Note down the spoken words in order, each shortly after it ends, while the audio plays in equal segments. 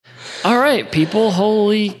right, people.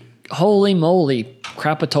 Holy moly,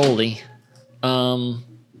 crapatoli. I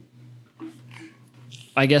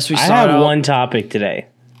guess we start I have out. one topic today.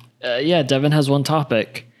 Yeah, Devin has one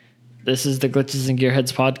topic. This is the Glitches and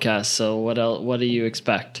Gearheads podcast. So what else? What do you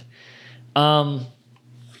expect? Yeah.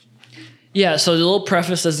 So the little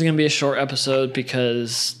preface: this is going to be a short episode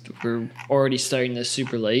because we're already starting this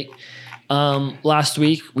super late. Last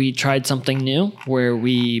week we tried something new where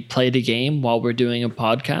we played a game while we're doing a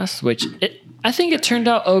podcast, which I think it turned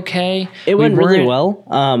out okay. It went really well.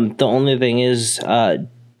 The only thing is,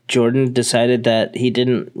 Jordan decided that he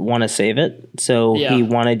didn't want to save it, so he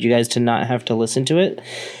wanted you guys to not have to listen to it.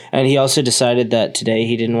 And he also decided that today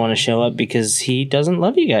he didn't want to show up because he doesn't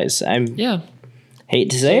love you guys. Hate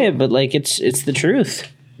to say it, but like it's the truth.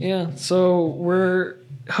 Yeah. So we're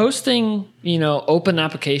hosting, open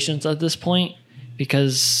applications at this point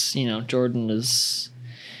because, Jordan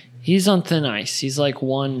he's on thin ice. He's like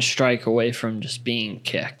one strike away from just being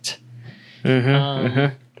kicked.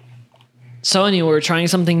 So anyway, we're trying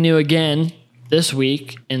something new again this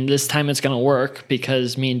week, and this time it's going to work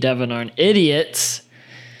because me and Devin aren't idiots.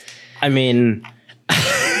 I mean,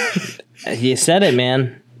 you said it,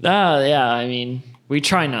 man. Yeah, I mean, we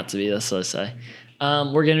try not to be, let's say.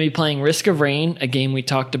 We're going to be playing Risk of Rain, a game we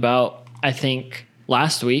talked about, I think,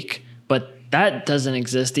 last week, but that doesn't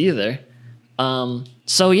exist either.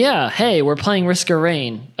 So yeah, hey, we're playing Risk of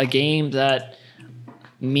Rain, a game that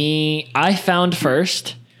I found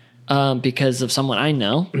first because of someone I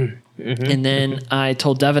know. And then I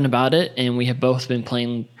told Devin about it, and we have both been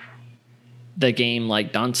playing the game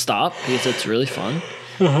like nonstop because it's really fun.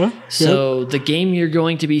 So the game you're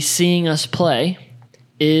going to be seeing us play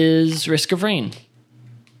is Risk of Rain.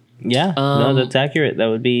 Yeah, no, that's accurate. That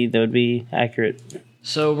would be accurate.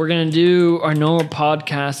 So we're going to do our normal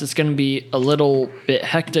podcast. It's going to be a little bit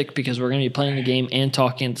hectic because we're going to be playing the game and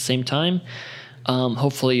talking at the same time.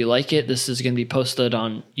 Hopefully you like it. This is going to be posted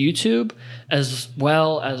on YouTube as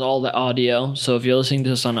well as all the audio. So if you're listening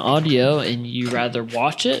to this on audio and you rather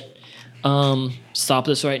watch it, stop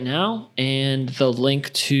this right now. And the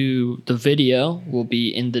link to the video will be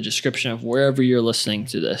in the description of wherever you're listening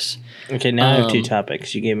to this. Okay, now I have two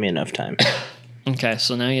topics. You gave me enough time. Okay,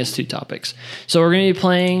 so now he has two topics. So we're going to be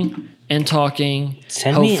playing and talking.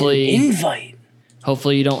 Send me an invite.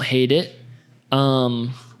 Hopefully you don't hate it. And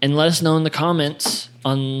let us know in the comments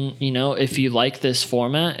on, if you like this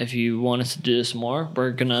format, if you want us to do this more. We're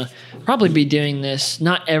going to probably be doing this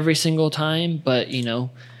not every single time, but,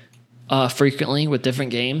 frequently with different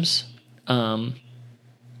games. And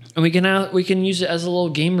we can use it as a little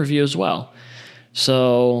game review as well.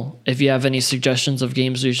 So if you have any suggestions of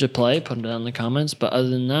games we should play, put them down in the comments. But other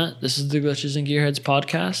than that, this is the Glitches and Gearheads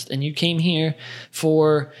podcast, and you came here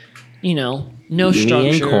for, no structure, me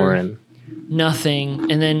and Corin,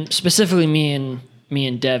 nothing, and then specifically me and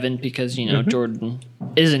Devin because Jordan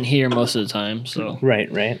isn't here most of the time. So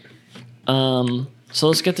right. So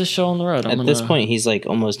let's get this show on the road. At this point, he's like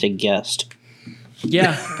almost a guest.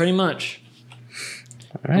 Yeah, pretty much.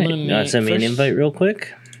 All right, you want to send me an invite real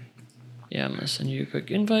quick? Yeah, I'm going to send you a quick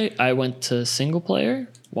invite. I went to single player.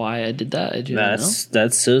 Why I did that, I do not know.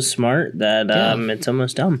 That's so smart that it's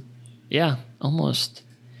almost dumb. Yeah, almost.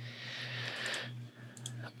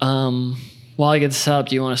 While I get this up,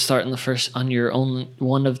 do you want to start on your own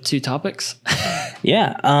one of two topics?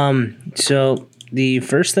 Yeah. So the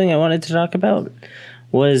first thing I wanted to talk about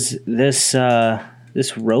was this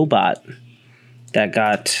robot that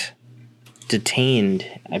got detained.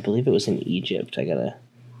 I believe it was in Egypt. I gotta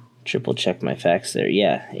triple check my facts there.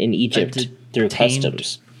 Yeah, in Egypt through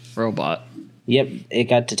customs. Robot. Yep, it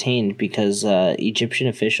got detained because Egyptian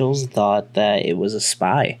officials thought that it was a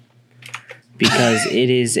spy because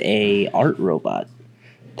it is a art robot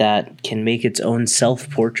that can make its own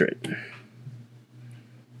self-portrait.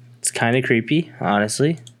 It's kind of creepy,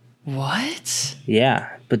 honestly. What? Yeah,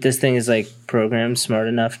 but this thing is like programmed smart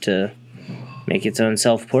enough to make its own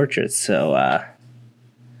self-portraits. So,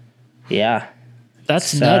 yeah.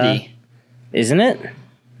 That's nutty. Isn't it?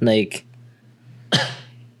 Like,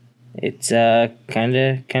 it's kind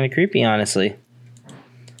of creepy, honestly.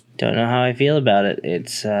 Don't know how I feel about it.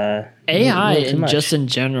 It's AI and just in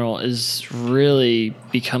general is really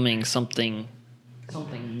becoming something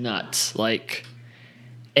nuts. Like,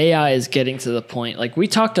 AI is getting to the point. Like, well,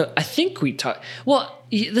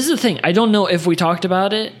 this is the thing. I don't know if we talked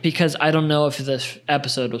about it because I don't know if this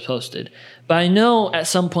episode was posted. But I know at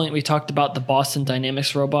some point we talked about the Boston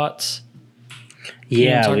Dynamics robots.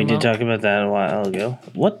 Yeah, we did talk about that a while ago.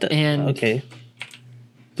 What the? Okay.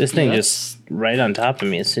 This thing just right on top of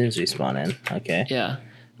me as soon as we spawn in. Okay. Yeah.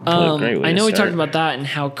 I know we talked about that and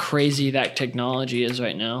how crazy that technology is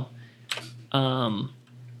right now. And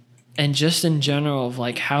just in general of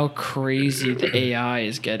like how crazy the AI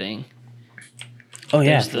is getting. Oh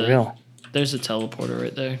yeah, for real. There's a teleporter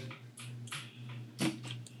right there.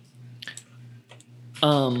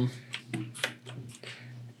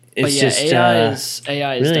 It's but yeah, just AI is really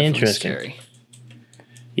definitely interesting. scary.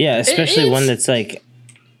 Yeah, especially one that's like,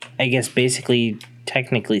 I guess, basically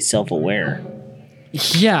technically self-aware.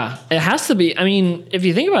 Yeah, it has to be. I mean, if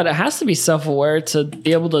you think about it, it has to be self-aware to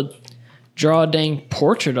be able to draw a dang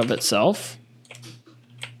portrait of itself.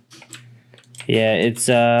 Yeah, it's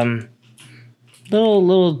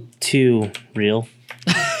little too real.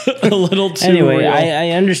 A little too anyway, real. I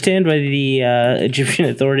understand why the Egyptian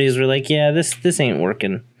authorities were like, yeah, this ain't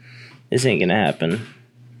working. This ain't gonna happen.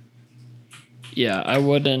 Yeah, I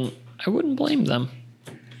wouldn't blame them.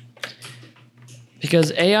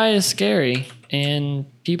 Because AI is scary, and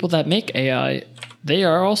people that make AI, they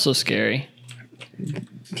are also scary.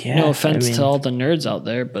 Yeah, no offense to all the nerds out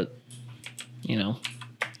there, but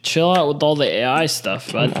chill out with all the AI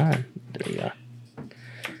stuff. Come on. There you go.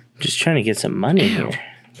 Just trying to get some money here.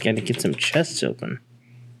 Got to get some chests open.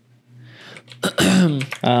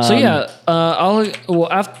 So yeah, are you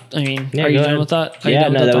done with that?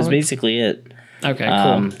 That was basically it. Okay,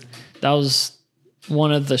 cool. That was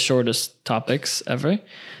one of the shortest topics ever.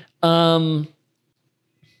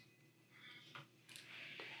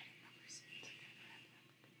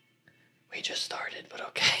 We just started, but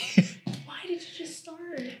okay. Why did you just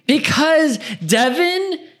start? Because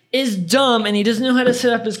Devin is dumb and he doesn't know how to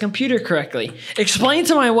set up his computer correctly. Explain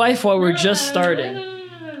to my wife why we're just starting.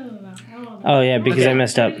 Oh yeah, because I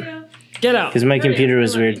messed up. Get out. Because my computer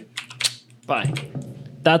was weird. Bye.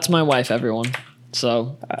 That's my wife, everyone.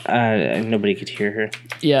 So nobody could hear her.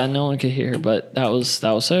 Yeah, no one could hear her, but that was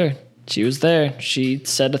her. She was there. She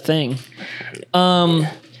said a thing.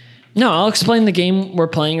 No, I'll explain the game we're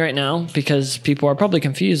playing right now because people are probably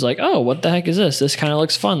confused. Like, oh, what the heck is this? This kind of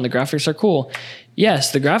looks fun. The graphics are cool.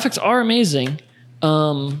 Yes, the graphics are amazing.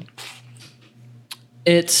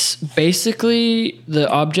 It's basically the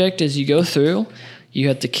object as you go through, you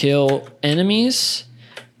have to kill enemies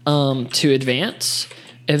to advance.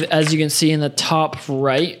 As you can see in the top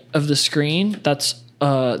right of the screen, that's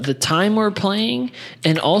the time we're playing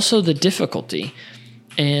and also the difficulty.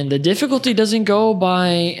 And the difficulty doesn't go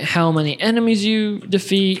by how many enemies you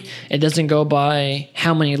defeat. It doesn't go by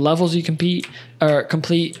how many levels you complete.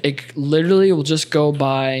 It literally will just go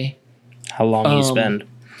by how long you spend.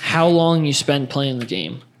 How long you spend playing the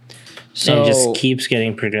game. So and it just keeps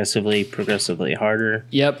getting progressively harder.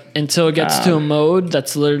 Yep, until it gets to a mode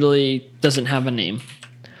that's literally doesn't have a name.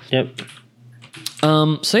 Yep.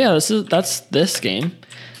 So yeah, that's this game.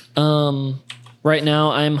 Right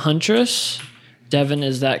now I'm Huntress. Devin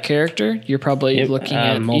is that character. You're probably looking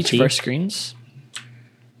at each of our screens.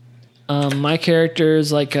 My character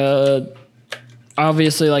is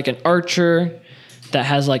obviously like an archer that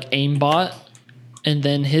has like aimbot. And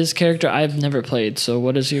then his character I've never played. So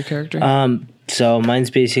what is your character? So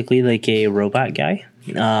mine's basically like a robot guy.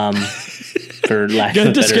 For lack of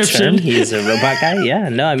a better term, he's a robot guy. Yeah,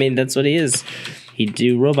 no, I mean that's what he is. He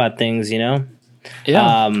do robot things,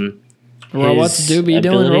 Yeah. Robots do be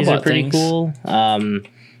doing robot are pretty things. Cool.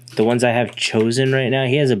 The ones I have chosen right now,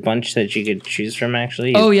 he has a bunch that you could choose from.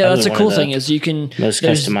 Actually, that's a cool thing is you can most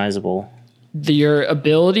customizable. Your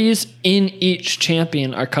abilities in each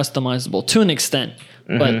champion are customizable to an extent,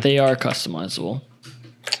 but they are customizable.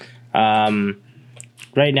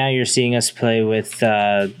 Right now, you're seeing us play with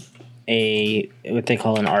what they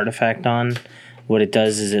call an artifact on. What it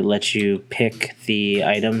does is it lets you pick the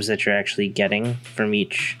items that you're actually getting from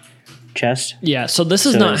each chest. Yeah, so this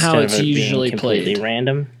is not how it's usually played.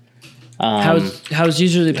 Random. How it's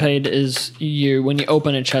usually played is when you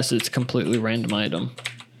open a chest, it's a completely random item.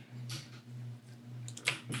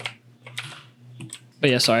 But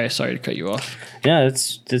yeah, sorry to cut you off. Yeah,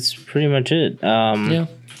 that's pretty much it.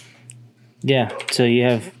 Yeah, so you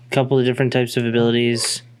have a couple of different types of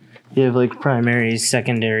abilities. You have like primaries,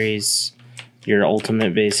 secondaries, your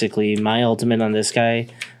ultimate basically. My ultimate on this guy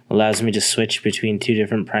allows me to switch between two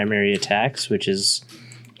different primary attacks, which is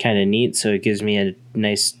kind of neat. So it gives me a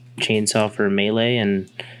nice chainsaw for melee and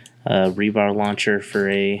a rebar launcher for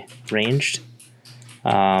a ranged.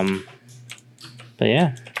 But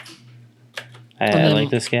yeah. I like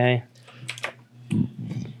this guy.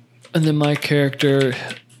 And then my character,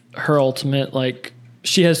 her ultimate,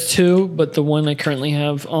 she has two, but the one I currently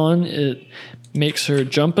have on, it makes her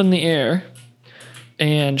jump in the air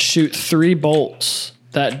and shoot 3 bolts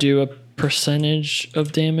that do a percentage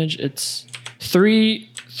of damage. It's 3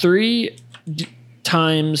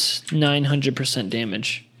 times 900%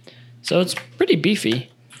 damage. So it's pretty beefy.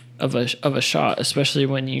 of a shot, especially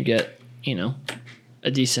when you get,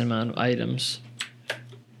 a decent amount of items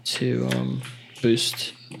to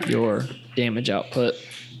boost your damage output.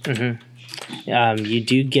 Mm-hmm. You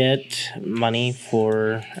do get money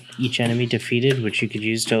for each enemy defeated, which you could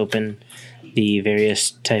use to open the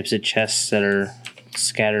various types of chests that are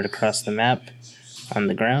scattered across the map on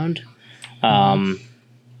the ground.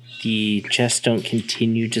 The chests don't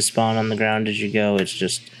continue to spawn on the ground as you go. It's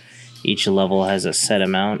just each level has a set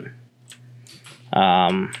amount.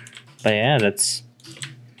 But yeah, that's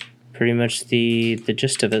pretty much the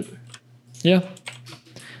gist of it. Yeah.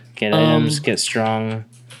 Get items, get strong,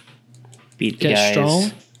 beat the guys.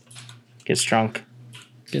 Strong? Get strong.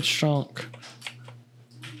 Get strong.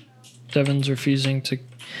 Devin's refusing to...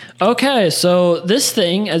 Okay, so this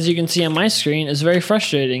thing, as you can see on my screen, is very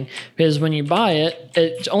frustrating because when you buy it,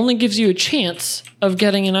 it only gives you a chance of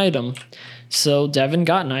getting an item. So Devin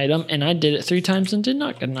got an item, and I did it 3 times and did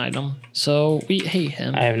not get an item. So we hate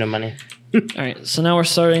him. I have no money. All right, so now we're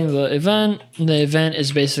starting the event. The event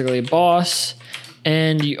is basically a boss,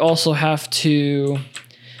 and you also have to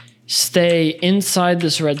stay inside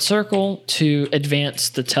this red circle to advance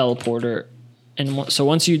the teleporter. And so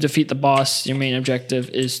once you defeat the boss, your main objective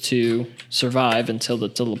is to survive until the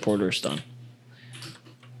teleporter is done.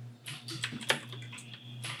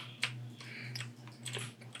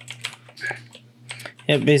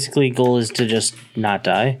 Yeah, basically goal is to just not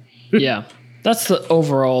die. Yeah, that's the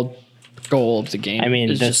overall goal of the game. I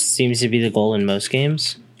mean, that seems to be the goal in most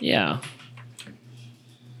games. Yeah.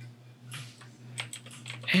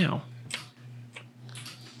 Ow.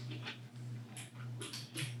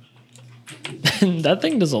 That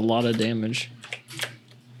thing does a lot of damage.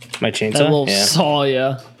 My chainsaw? That little saw,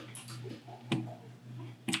 yeah.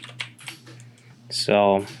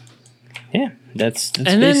 So, yeah, that's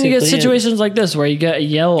and then you get situations like this where you get a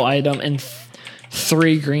yellow item and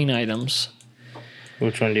 3 green items.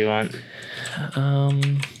 Which one do you want?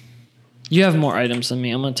 You have more items than me.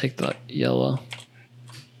 I'm going to take the yellow.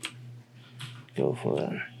 Go for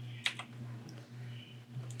it.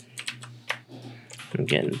 I'm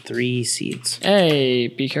getting 3 seeds. Hey,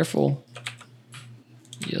 be careful.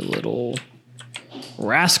 You little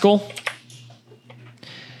rascal.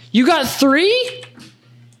 You got 3?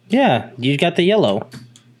 Yeah, you got the yellow.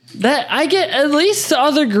 That I get at least the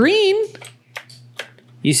other green.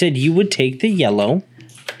 You said you would take the yellow.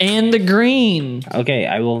 And the green. Okay,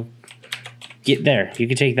 I will get there. You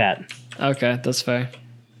can take that. Okay, that's fair.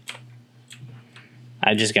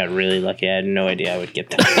 I just got really lucky. I had no idea I would get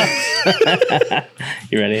that.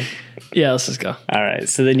 You ready? Yeah, let's just go. All right.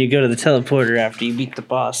 So then you go to the teleporter after you beat the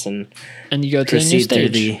boss and you go to a new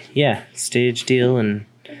stage. Stage deal and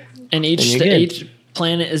each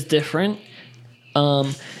planet is different.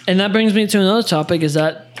 And that brings me to another topic: is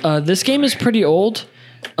that this game is pretty old,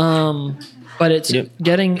 but it's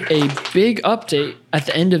getting a big update at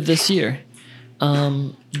the end of this year.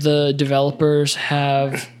 The developers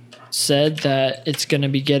have said that it's going to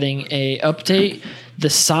be getting a update the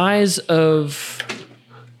size of,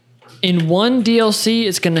 in one DLC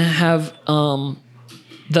it's going to have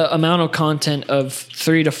the amount of content of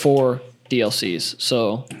 3 to 4 DLCs,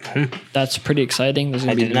 so that's pretty exciting. There's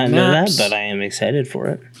going to be new maps. I did not know that, but I am excited for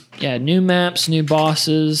it. Yeah, new maps, new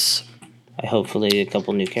bosses, hopefully a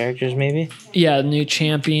couple new characters maybe. Yeah, new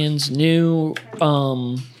champions, new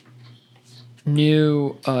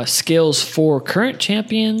skills for current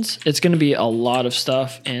champions. It's going to be a lot of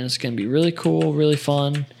stuff, and it's going to be really cool, really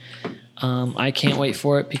fun. I can't wait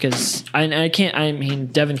for it because Devin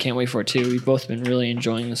can't wait for it too. We've both been really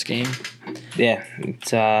enjoying this game. Yeah,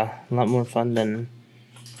 it's a lot more fun than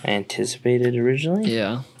I anticipated originally.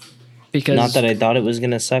 Yeah, because not that I thought it was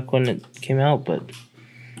going to suck when it came out, but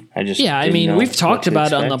I just we've talked about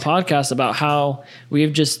it on the podcast about how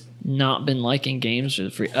we've just not been liking games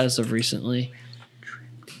as of recently.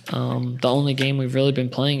 The only game we've really been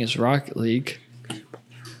playing is Rocket League.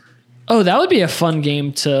 Oh, that would be a fun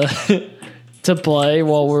game to play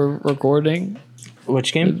while we're recording.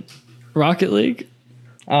 Which game? Rocket League.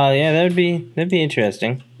 Oh yeah, that'd be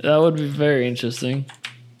interesting. That would be very interesting.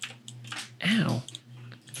 Ow.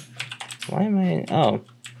 Why am I? Oh.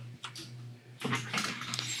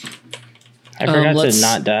 I forgot to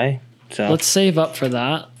not die. So let's save up for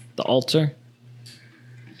that. The altar.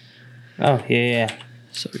 Oh yeah.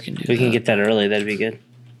 So we can can get that early. That'd be good.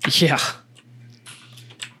 Yeah.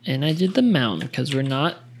 And I did the mountain because we're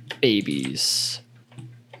not babies.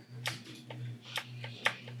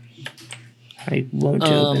 I won't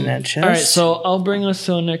open that chest. All right, so I'll bring us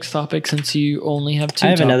to the next topic since you only have 2 topics. I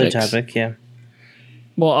have another topic, yeah.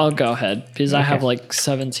 Well, I'll go ahead because I have like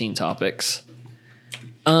 17 topics.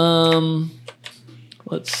 Let's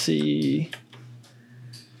Let's see.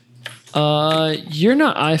 You're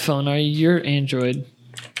not iPhone, are you? You're Android.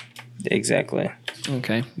 Exactly.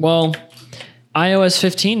 Okay. Well, iOS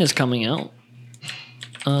 15 is coming out.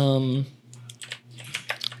 And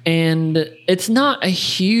it's not a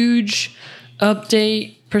huge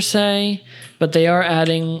update per se, but they are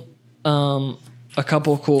adding a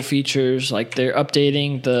couple cool features. Like they're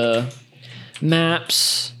updating the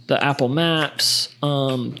maps, the Apple Maps.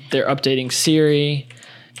 They're updating Siri,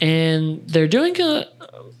 and they're doing a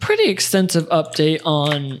pretty extensive update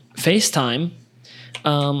on FaceTime.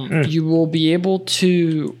 You will be able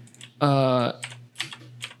to, I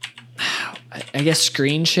guess,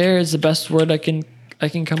 screen share is the best word I can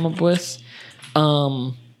come up with.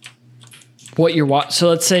 What you're so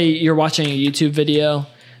let's say you're watching a YouTube video,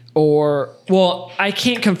 or well, I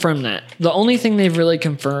can't confirm that. The only thing they've really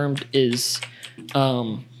confirmed is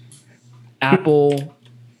Apple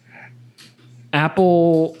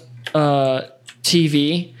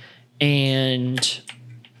TV and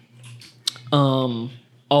also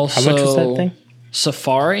how much was that thing?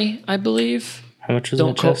 Safari, I believe. How much was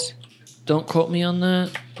that just? Don't quote me on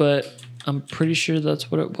that, but I'm pretty sure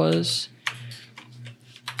that's what it was.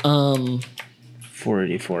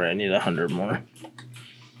 484. I need 100 more.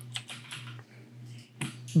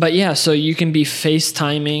 But yeah, so you can be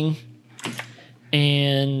FaceTiming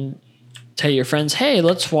and tell your friends, "Hey,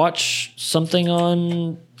 let's watch something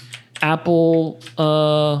on Apple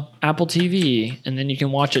TV," and then you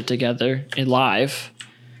can watch it together in live,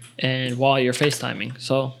 and while you're FaceTiming.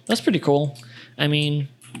 So that's pretty cool. I mean,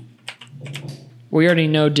 we already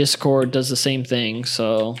know Discord does the same thing,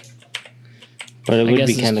 so. But it would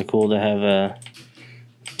be kind of cool to have a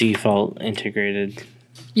default integrated.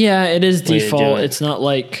 Yeah, it is default. It's not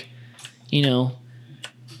like,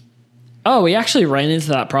 Oh, we actually ran into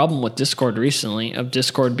that problem with Discord recently, of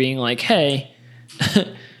Discord being like, "Hey,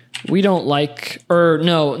 we don't like," or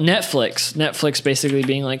no, Netflix. Netflix basically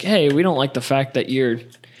being like, "Hey, we don't like the fact that you're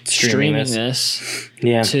streaming this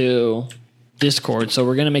to Discord, so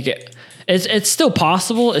we're gonna make it." It's still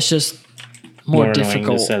possible. It's just more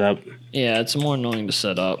difficult to set up. Yeah, it's more annoying to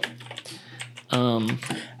set up. I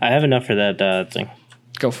have enough for that thing.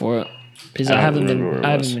 Go for it, because I haven't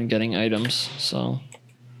been getting items. So.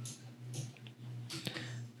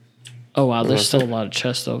 Oh wow, there's still a lot of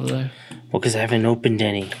chests over there. Well, because I haven't opened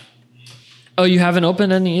any. Oh, you haven't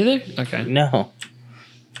opened any either? Okay. No,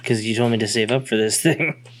 because you told me to save up for this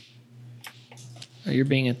thing. Oh, you're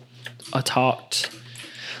being a talked.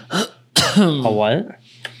 A what?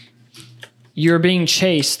 You're being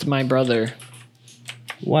chased, my brother.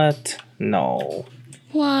 What? No.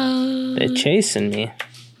 What? They're chasing me.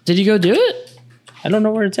 Did you go do it? I don't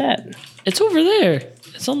know where it's at. It's over there.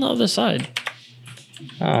 It's on the other side.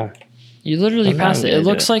 Oh. You literally passed it. It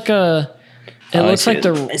looks like a. It looks like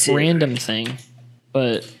the random thing,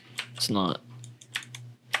 but it's not.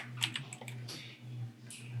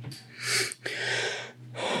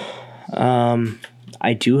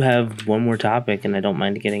 I do have one more topic, and I don't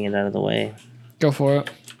mind getting it out of the way. Go for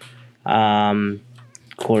it.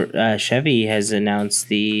 Chevy has announced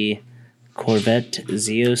the Corvette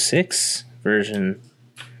Z06 version.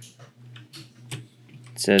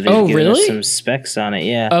 So they've given us some specs on it,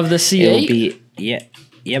 yeah. Of the C8?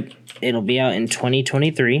 It'll be out in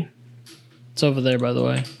 2023. It's over there, by the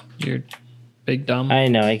way. You're big dumb. I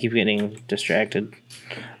know, I keep getting distracted.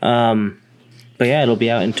 But yeah, it'll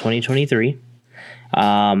be out in 2023.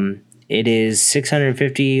 It is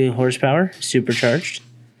 650 horsepower, supercharged.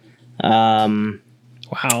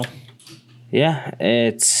 Wow. Yeah,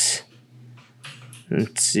 it's...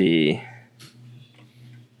 Let's see...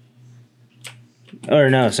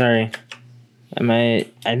 Or no, sorry. I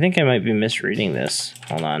think I might be misreading this.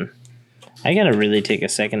 Hold on. I gotta really take a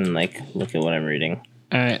second and look at what I'm reading.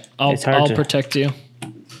 All right, I'll protect you.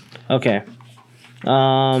 Okay.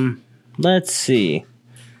 Let's see.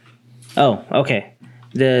 Oh, okay.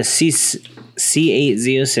 The C8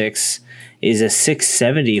 Z06 is a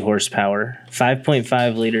 670 horsepower,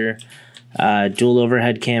 5.5 liter dual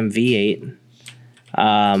overhead cam V8.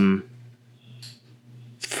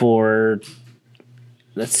 For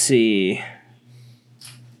let's see.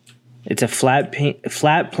 It's a flat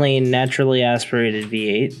plane, naturally aspirated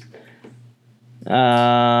V8.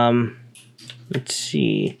 Let's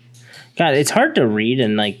see. God, it's hard to read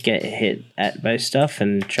and get hit by stuff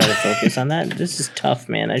and try to focus on that. This is tough,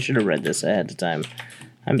 man. I should have read this ahead of time.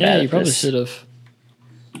 I'm bad at this. Yeah, you probably should have.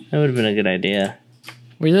 That would have been a good idea.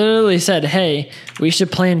 We literally said, "Hey, we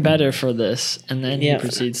should plan better for this," and then he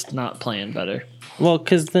proceeds to not plan better. Well,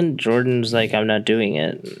 because then Jordan's like, "I'm not doing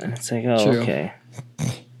it." And it's like, oh, True. Okay.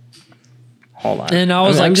 Hold on. And I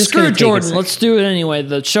was like, screw Jordan. Let's do it anyway.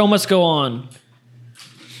 The show must go on.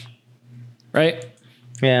 Right?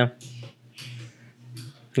 Yeah.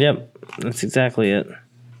 Yep. That's exactly it.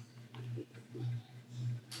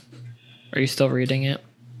 Are you still reading it?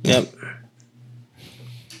 Yep.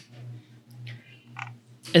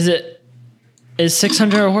 Is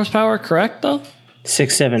 600 horsepower correct though?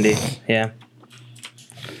 670. Yeah.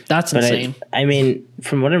 That's insane. I mean,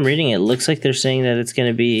 from what I'm reading, it looks like they're saying that it's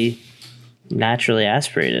going to be naturally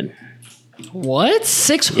aspirated. What?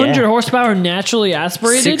 600 horsepower naturally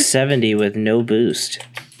aspirated? 670 with no boost.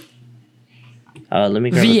 Let me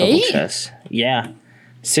grab a couple chests. Yeah.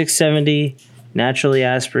 670 naturally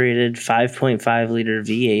aspirated 5.5 liter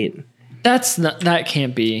V8. That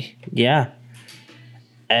can't be. Yeah.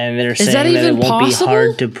 And they're saying that it won't be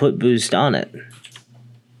hard to put boost on it.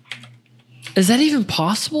 Is that even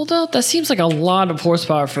possible though? That seems like a lot of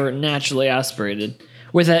horsepower for naturally aspirated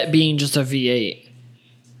with that being just a V8.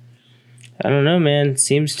 I don't know, man.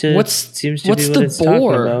 Seems to be what it's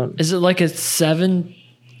talking about. Is it like a 7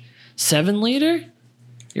 liter?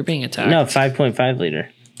 You're being attacked. No, 5.5 liter.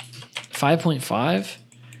 5.5?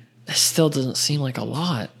 That still doesn't seem like a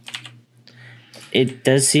lot. It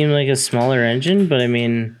does seem like a smaller engine, but I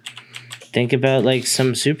mean, think about like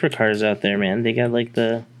some supercars out there, man. They got like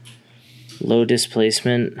the low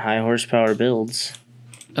displacement, high horsepower builds.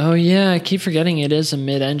 Oh yeah, I keep forgetting it is a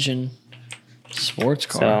mid-engine sports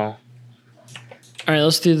car. So, all right,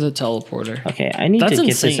 let's do the teleporter. Okay, I need to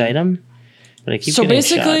get this item, but I keep getting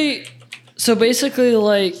shot. So basically,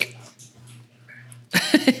 like,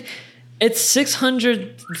 it's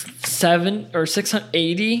 607 or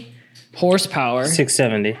 680 horsepower.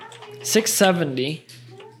 670. 670,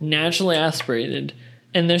 naturally aspirated,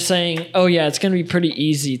 and they're saying, "Oh yeah, it's going to be pretty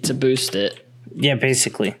easy to boost it." Yeah,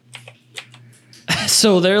 basically.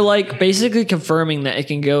 So they're like basically confirming that it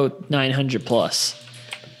can go 900 plus.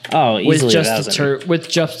 Oh, easily with just 1,000. With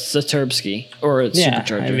just the Turbski or a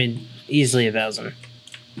supercharger. I mean, easily 1,000.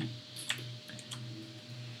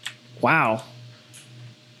 Wow.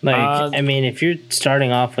 Like, I mean, if you're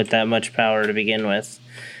starting off with that much power to begin with,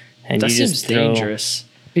 and that you just seems dangerous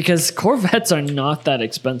because Corvettes are not that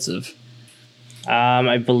expensive.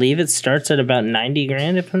 I believe it starts at about 90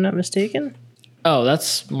 grand, if I'm not mistaken. Oh,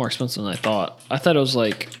 that's more expensive than I thought. I thought it was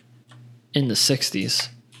like in the 60s.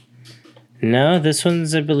 No, this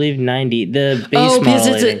one's, I believe, 90. The base model,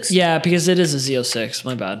 because it is a Z06.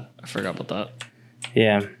 My bad. I forgot about that.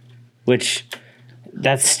 Yeah, which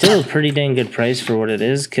that's still a pretty dang good price for what it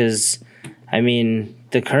is, because, I mean,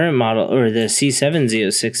 the current model, or the C7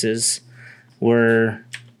 Z06s, were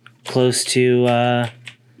close to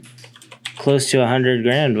 100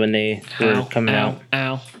 grand when they were coming out.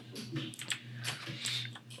 Ow.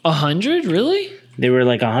 100? Really? They were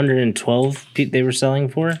like 112 they were selling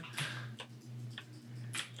for.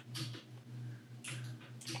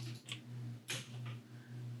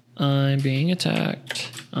 I'm being attacked.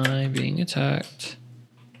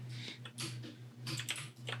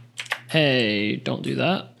 Hey, don't do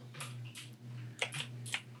that.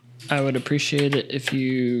 I would appreciate it if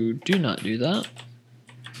you do not do that.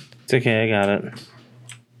 It's okay, I got it.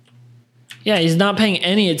 Yeah, he's not paying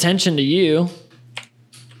any attention to you.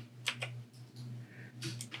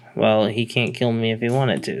 Well, he can't kill me if he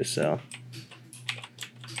wanted to, so.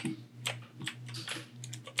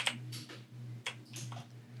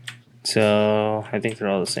 So, I think they're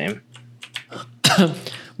all the same.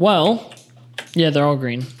 Well, yeah, they're all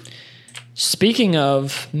green. Speaking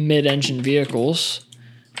of mid-engine vehicles,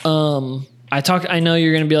 I know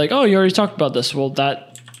you're going to be like, oh, you already talked about this. Well,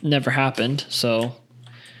 that never happened, so.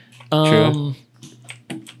 True.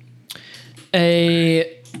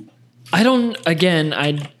 I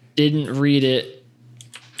didn't read it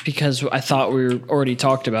because I thought we already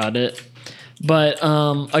talked about it. But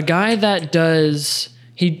a guy that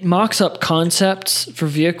he mocks up concepts for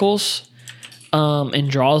vehicles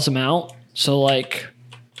and draws them out. So like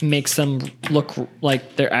makes them look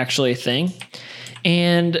like they're actually a thing.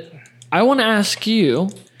 And I want to ask you,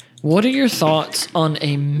 what are your thoughts on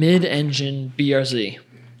a mid-engine BRZ?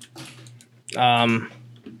 No.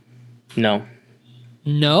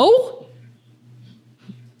 No?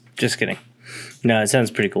 Just kidding. No, it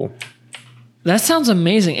sounds pretty cool. That sounds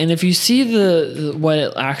amazing. And if you see the what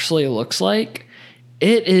it actually looks like,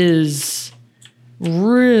 it is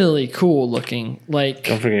really cool looking. Like,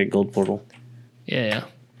 don't forget Gold Portal. Yeah.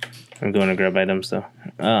 I'm going to grab items though.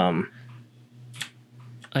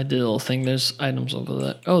 I did a little thing. There's items over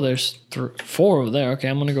there. Oh, there's 4 over there. Okay,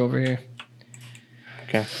 I'm gonna go over here.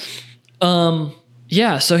 Okay.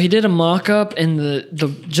 Yeah, so he did a mock-up, and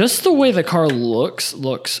the just the way the car looks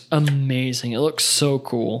amazing. It looks so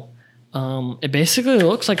cool. It basically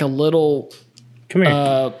looks like a little Come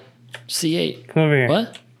here. C8. Come over here.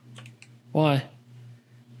 What? Why?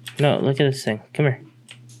 No, look at this thing. Come here.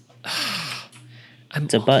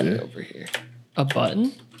 It's a button. Over here. A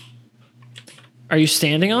button? Are you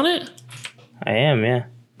standing on it? I am, yeah.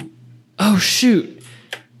 Oh, shoot.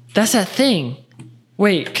 That's that thing.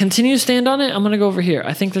 Wait, continue to stand on it? I'm going to go over here.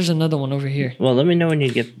 I think there's another one over here. Well, let me know when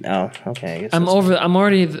you get... Oh, okay. I guess I'm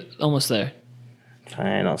already almost there.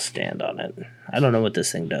 Fine, I'll stand on it. I don't know what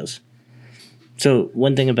this thing does. So,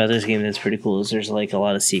 one thing about this game that's pretty cool is there's, like, a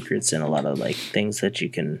lot of secrets and a lot of, like, things that you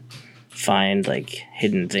can find, like,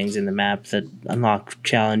 hidden things in the map that unlock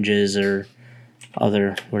challenges or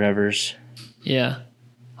other whatevers. Yeah.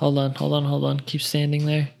 Hold on. Keep standing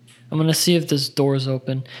there. I'm going to see if this door's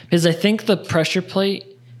open. Because I think the pressure plate...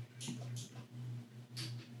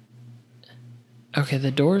 Okay, the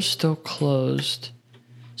door's still closed.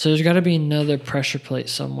 So there's got to be another pressure plate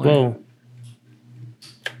somewhere. Whoa.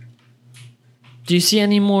 Do you see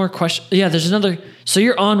any more questions? Yeah, there's another... So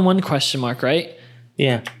you're on one question mark, right?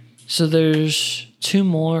 Yeah. So there's 2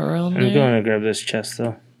 more around there. I'm going to grab this chest,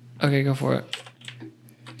 though. Okay, go for it.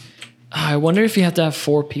 I wonder if you have to have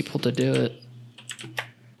 4 people to do it.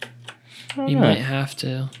 You might have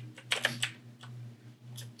to.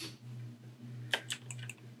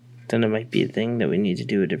 Then it might be a thing that we need to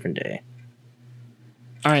do a different day.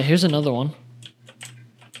 All right, here's another one.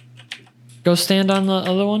 Go stand on the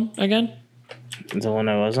other one again. The one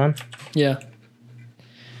I was on? Yeah.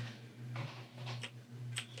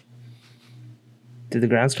 Did the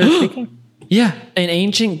ground start shaking? Yeah, an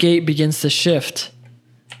ancient gate begins to shift.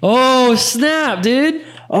 Oh, snap, dude.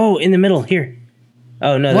 Oh, in the middle, here.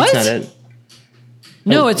 Oh, no, What? that's not it.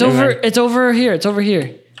 No, Oh, it's never over. mind. It's over here. It's over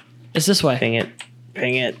here. It's this way. Ping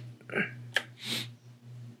it.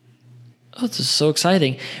 Oh, this is so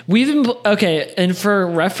exciting. We've been okay, and for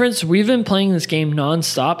reference, we've been playing this game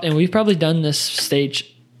nonstop, and we've probably done this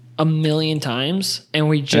stage a million times, and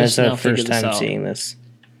we just That's now our figured first this time out. seeing this.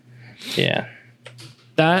 Yeah.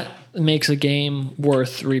 That makes a game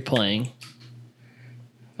worth replaying.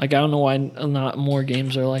 Like, I don't know why not more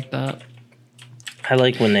games are like that. I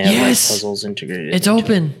like when they have Yes! like puzzles integrated. It's into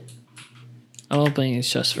open. I'm opening his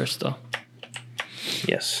chest first, though. it.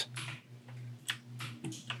 Yes.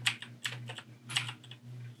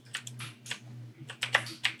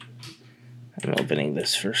 I'm opening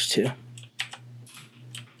this first too.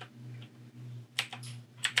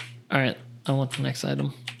 All right, I want the next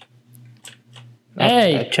item. I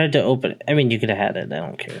Hey! tried to open it. I mean, you could have had it. I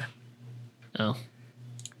don't care. Oh.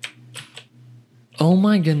 Oh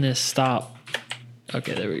my goodness, stop.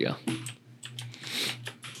 Okay, there we go.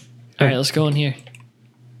 All right, let's go in here.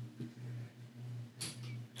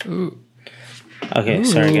 Ooh. Okay,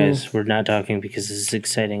 sorry Ooh. guys. We're not talking because this is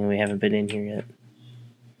exciting and we haven't been in here yet.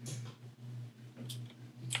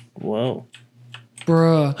 Whoa.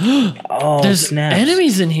 Bruh. Oh, There's snaps.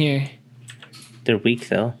 enemies in here. They're weak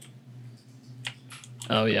though.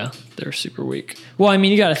 Oh, yeah. They're super weak. Well, I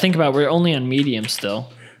mean, you got to think about it. We're only on medium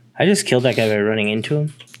still. I just killed that guy by running into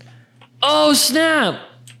him. Oh, snap.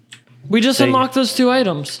 We just So you- unlocked those 2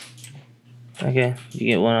 items. Okay, you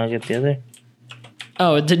get one, I'll get the other.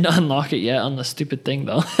 Oh, it did not unlock it yet on the stupid thing,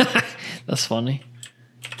 though. That's funny.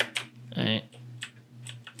 All right.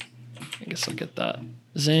 I guess I'll get that.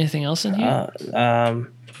 Is there anything else in here?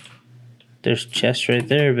 There's chests right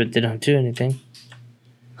there, but they don't do anything.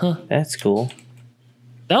 Huh. That's cool.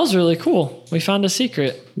 That was really cool. We found a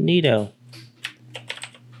secret. Neato.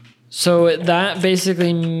 So that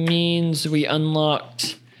basically means we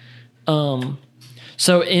unlocked.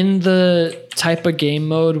 So in the type of game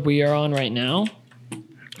mode we are on right now,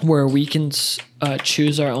 where we can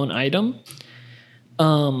choose our own item.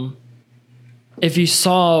 If you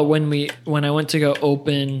saw when I went to go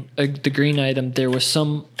open the green item, there was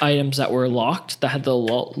some items that were locked that had the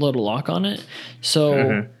little lock on it.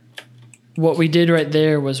 So what we did right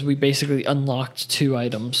there was we basically unlocked 2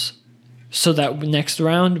 items, so that next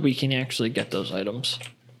round we can actually get those items.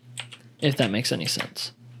 If that makes any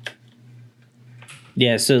sense.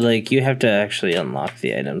 Yeah, so like you have to actually unlock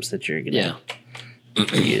the items that you're gonna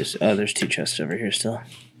use. Oh, there's 2 chests over here still.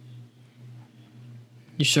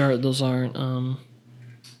 You sure those aren't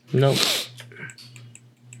Nope.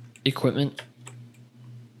 equipment?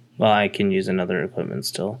 Well, I can use another equipment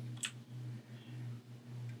still.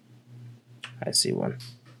 I see one.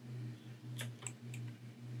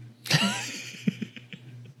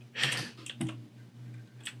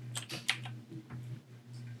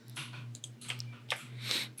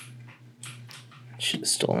 Should have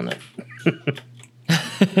stolen it.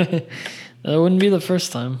 That wouldn't be the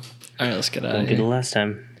first time. All right, let's get out Won't of be the here. last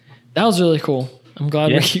time. That was really cool. I'm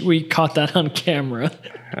glad we caught that on camera.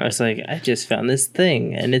 I was like, I just found this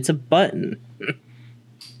thing, and it's a button.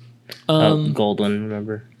 Gold one,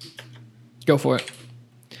 remember? Go for it.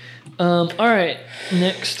 All right,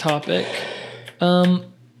 next topic.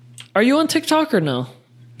 Are you on TikTok or no?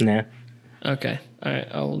 Nah. Okay. All right,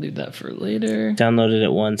 I will leave that for later. Downloaded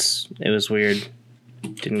it once. It was weird.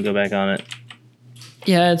 Didn't go back on it.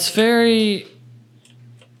 Yeah, it's very,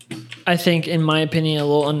 I think, in my opinion, a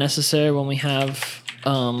little unnecessary when we have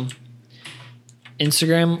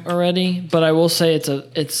Instagram already. But I will say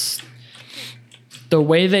it's the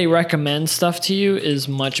way they recommend stuff to you is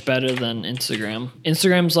much better than Instagram.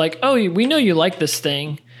 Instagram's like, oh, we know you like this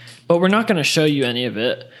thing, but we're not going to show you any of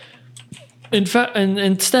it. In fact, and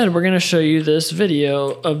instead, we're going to show you this video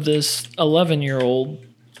of this 11-year-old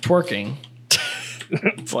twerking.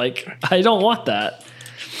 It's like, I don't want that.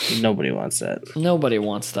 Nobody wants that. Nobody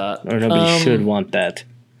wants that. Or nobody should want that.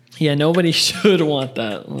 Yeah, nobody should want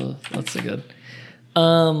that. Well, that's a good.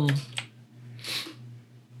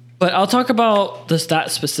 But I'll talk about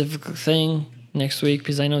that specific thing next week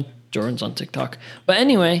because I know Jordan's on TikTok. But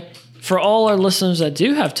anyway, for all our listeners that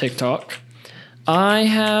do have TikTok, I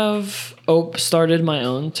have started my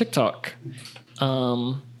own TikTok.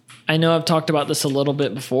 I know I've talked about this a little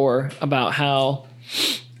bit before about how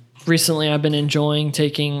recently I've been enjoying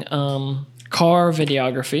taking car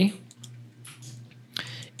videography.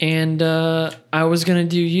 And I was going to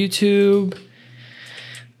do YouTube,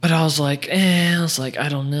 but I was like, I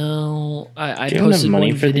don't know. I posted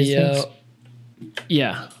one video.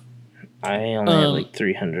 Yeah. I only had like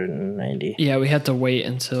 390. Yeah, we had to wait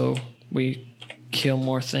until we kill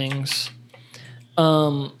more things.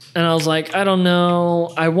 And I was like, I don't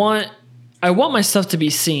know. I want my stuff to be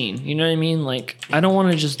seen. You know what I mean? Like, I don't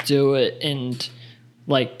want to just do it and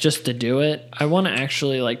like just to do it. I want to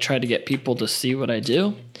actually like try to get people to see what I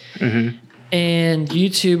do. Mm-hmm. And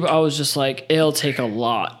YouTube, I was just like, it'll take a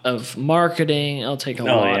lot of marketing. It'll take a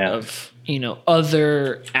lot of,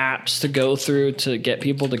 other apps to go through to get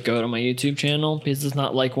people to go to my YouTube channel, because it's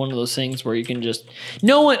not like one of those things where you can just,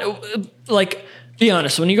 be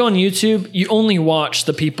honest, when you go on YouTube, you only watch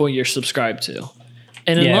the people you're subscribed to.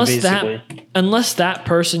 And unless that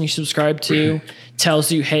person you subscribe to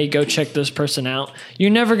tells you, hey, go check this person out,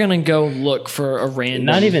 you're never going to go look for a random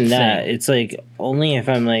Not even thing. that. It's like only if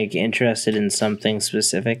I'm like interested in something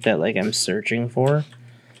specific that like I'm searching for,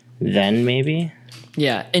 then maybe.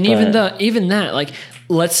 Yeah. And even that, like,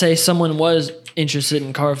 let's say someone was interested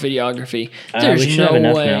in car videography. There's we should no have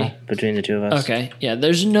enough way now between the two of us. Okay. Yeah.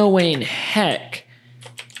 There's no way in heck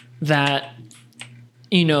that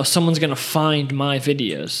someone's gonna find my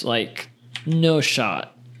videos. Like, no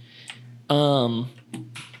shot. So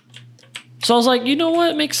I was like, you know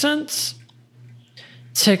what makes sense?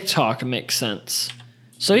 TikTok makes sense.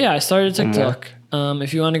 So yeah, I started TikTok.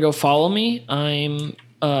 If you want to go follow me, I'm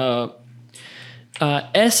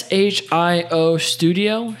SHIO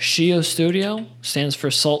Studio. Shio Studio stands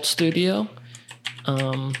for Salt Studio.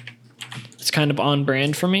 It's kind of on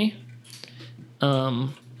brand for me.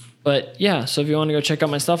 But yeah, so if you want to go check out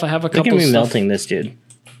my stuff, I have a couple. Look at me melting this dude.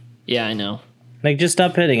 Yeah, I know. Like, just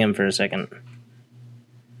stop hitting him for a second.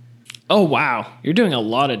 Oh wow, you're doing a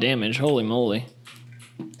lot of damage. Holy moly!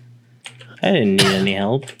 I didn't need any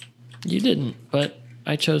help. You didn't, but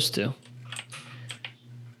I chose to.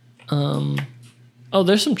 Oh,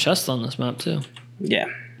 there's some chests on this map too. Yeah.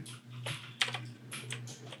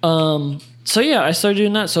 So yeah, I started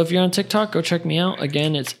doing that. So if you're on TikTok, go check me out.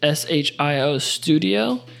 Again, it's SHIO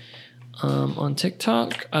Studio. On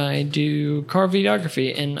TikTok, I do car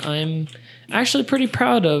videography, and I'm actually pretty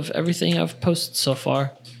proud of everything I've posted so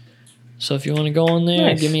far. So if you want to go on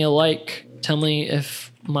there, give me a like, tell me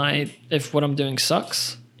if what I'm doing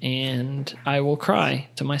sucks, and I will cry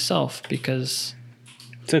to myself because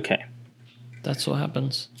it's okay. That's what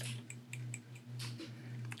happens.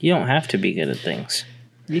 You don't have to be good at things.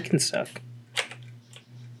 You can suck.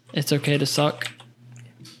 It's okay to suck.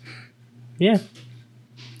 Yeah.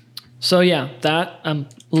 So yeah, that a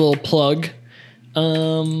little plug. I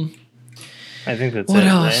think that's what it,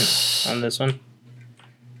 else? Right? On this one.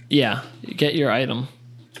 Yeah, get your item.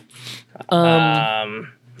 Oh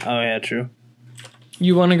yeah, true.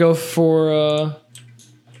 You want to go for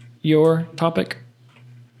your topic?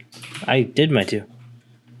 I did my two.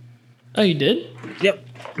 Oh, you did? Yep.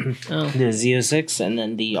 Oh. The Z06 and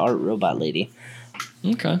then the art robot lady.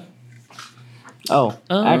 Okay. Oh,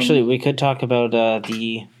 actually, we could talk about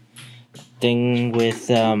the thing with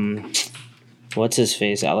what's his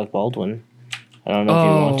face, Alec Baldwin. I don't know if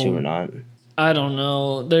you want to or not. I don't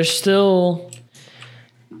know. There's still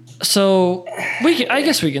So I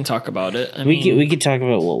guess we can talk about it. We could talk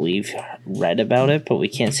about what we've read about it, but we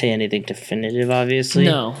can't say anything definitive, obviously.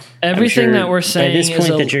 No, everything that we're saying by this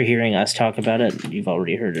point that you're hearing us talk about it, you've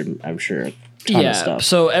already heard it, I'm sure. A ton of stuff.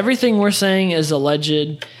 So everything we're saying is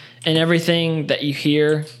alleged, and everything that you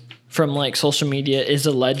hear from like social media is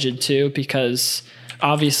alleged too, because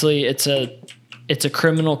obviously it's a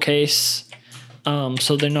criminal case.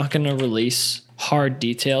 So they're not going to release hard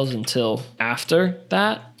details until after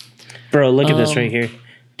that. Bro, look at this right here.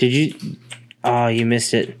 Did you? Oh, you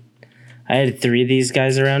missed it. I had 3 of these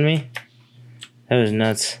guys around me. That was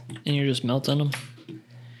nuts. And you're just melting them?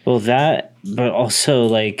 Well, that, but also,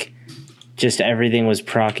 like, just everything was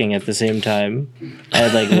procking at the same time. I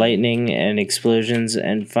had, like, lightning and explosions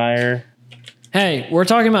and fire. Hey, we're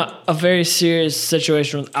talking about a very serious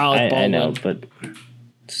situation with Alec Baldwin. I know, but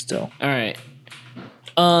still. All right.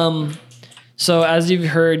 So as you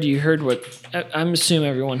heard what I'm assuming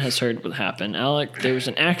everyone has heard what happened. Alec, there was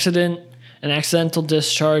an accidental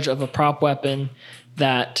discharge of a prop weapon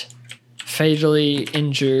that fatally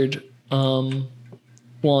injured one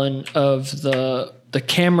of the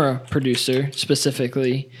camera producer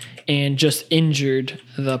specifically, and just injured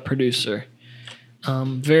the producer.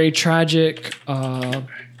 Very tragic.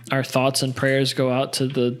 Our thoughts and prayers go out to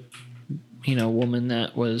the woman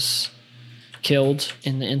that was killed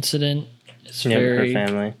in the incident. It's her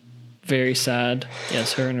family. Very sad.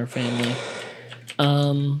 Yes, her and her family.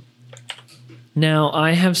 Now,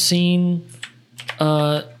 I have seen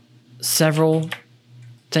several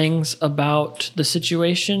things about the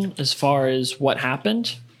situation as far as what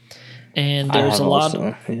happened. And there's a lot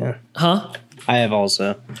of... Yeah. Huh? I have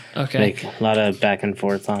also. Okay. Like, a lot of back and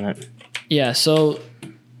forth on it. Yeah, so...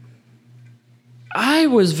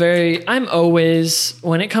 I'm always,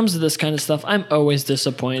 when it comes to this kind of stuff, I'm always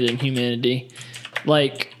disappointed in humanity.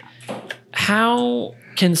 Like, how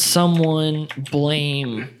can someone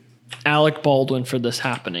blame Alec Baldwin for this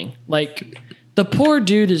happening? Like, the poor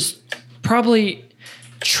dude is probably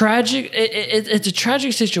tragic. It's a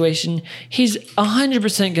tragic situation. He's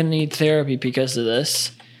 100% going to need therapy because of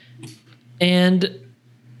this. And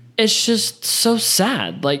it's just so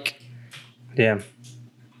sad. Like, yeah.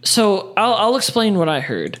 So I'll explain what I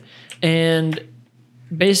heard. And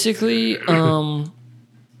basically,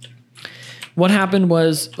 what happened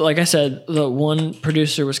was, like I said, the one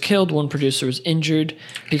producer was killed, one producer was injured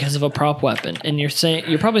because of a prop weapon. And you're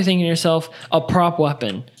probably thinking to yourself, a prop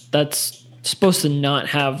weapon, that's supposed to not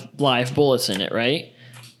have live bullets in it, right?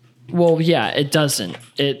 Well, yeah, it doesn't.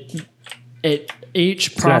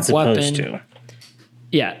 Each prop weapon,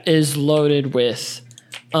 is loaded with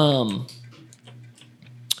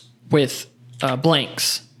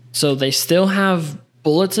blanks. So they still have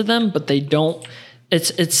bullets in them, but they don't.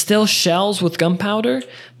 It's still shells with gunpowder,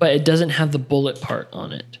 but it doesn't have the bullet part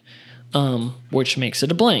on it, which makes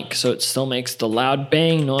it a blank. So it still makes the loud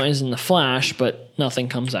bang noise and the flash, but nothing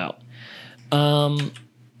comes out.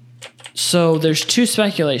 So there's 2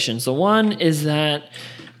 speculations. The one is that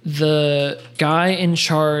the guy in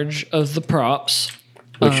charge of the props,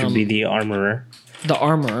 which would be the armorer,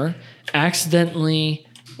 accidentally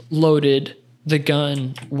loaded the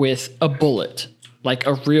gun with a bullet, like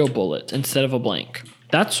a real bullet instead of a blank.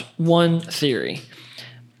 That's one theory.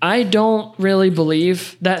 I don't really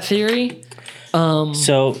believe that theory. One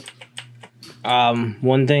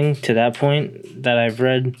thing to that point that I've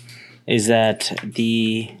read is that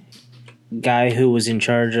the guy who was in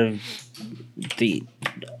charge of the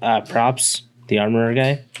props, the armorer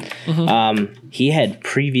guy, he had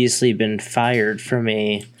previously been fired from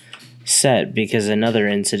a set because another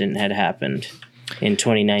incident had happened in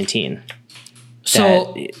 2019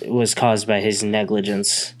 that was caused by his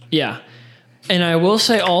negligence. Yeah. And I will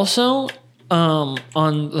say also, on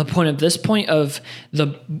the point of this point of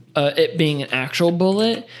the it being an actual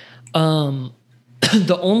bullet,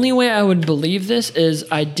 the only way I would believe this is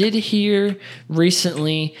I did hear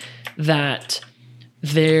recently that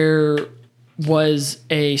there was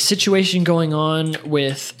a situation going on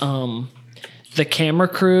with the camera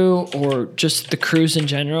crew, or just the crews in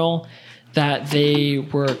general, that they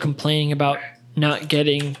were complaining about not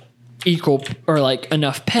getting equal or like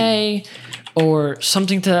enough pay or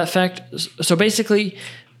something to that effect. So basically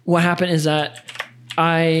what happened is that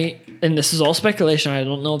and this is all speculation, I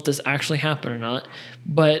don't know if this actually happened or not,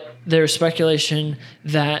 but there's speculation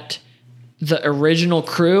that the original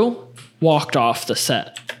crew walked off the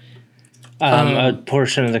set. A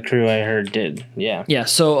portion of the crew I heard did, yeah. Yeah,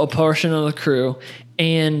 so a portion of the crew.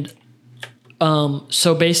 And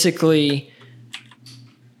so basically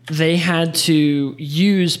they had to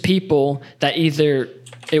use people that either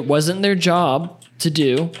it wasn't their job to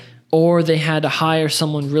do, or they had to hire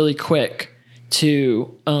someone really quick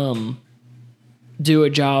to do a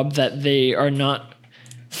job that they are not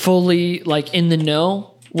fully like in the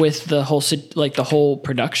know with the whole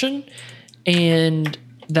production, and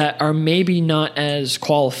that are maybe not as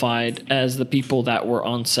qualified as the people that were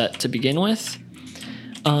on set to begin with.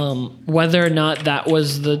 Whether or not that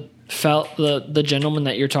was the gentleman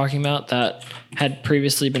that you're talking about that had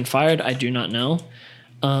previously been fired, I do not know,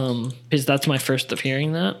 because that's my first of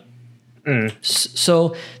hearing that.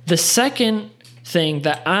 So the second thing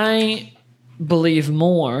that I believe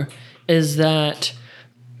more is that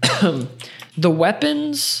the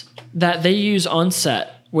weapons that they use on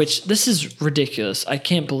set, which this is ridiculous. I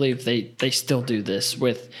can't believe they still do this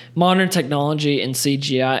with modern technology and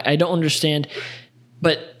CGI. I don't understand,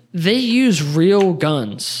 but they use real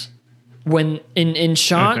guns when in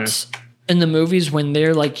shots in the movies when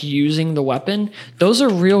they're like using the weapon. Those are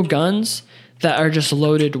real guns that are just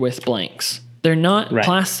loaded with blanks. They're not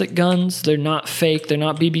plastic guns. They're not fake. They're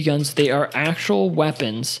not BB guns. They are actual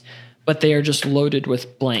weapons, but they are just loaded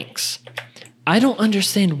with blanks. I don't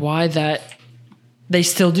understand why that they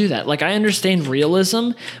still do that. Like, I understand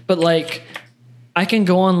realism, but like, I can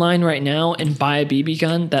go online right now and buy a BB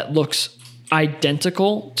gun that looks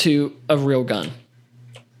identical to a real gun,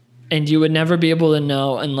 and you would never be able to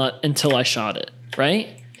know until I shot it,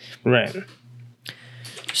 right? Right.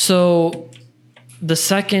 So the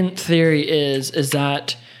second theory is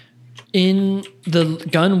that the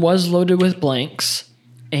gun was loaded with blanks,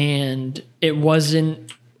 and it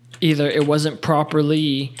wasn't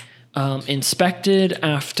properly inspected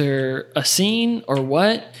after a scene or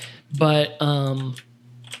what, but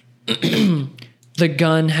the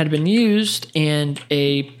gun had been used, and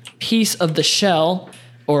a piece of the shell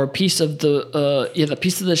or a piece of the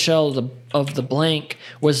piece of the shell of the blank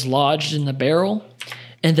was lodged in the barrel,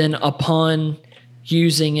 and then upon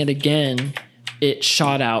using it again, it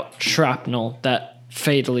shot out shrapnel that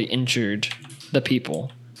fatally injured the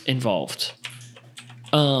people involved.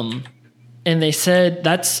 And they said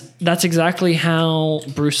that's exactly how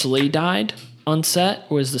Bruce Lee died on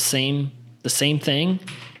set. Was the same thing,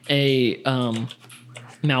 a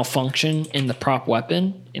malfunction in the prop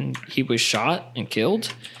weapon, and he was shot and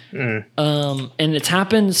killed. And it's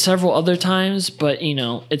happened several other times, but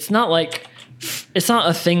it's not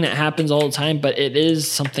a thing that happens all the time, but it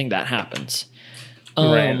is something that happens.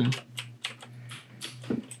 Right.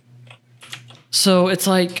 So it's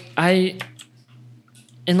like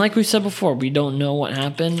and like we said before, we don't know what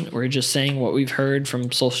happened. We're just saying what we've heard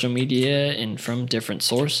from social media and from different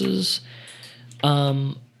sources.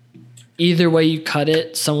 Either way you cut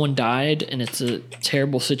it, someone died, and it's a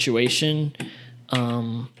terrible situation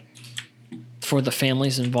for the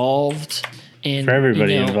families involved. And for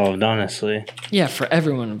everybody involved, honestly. Yeah, for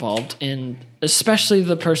everyone involved, and especially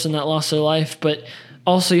the person that lost their life. But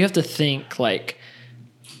also you have to think, like,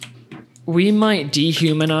 we might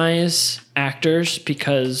dehumanize actors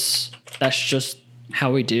because that's just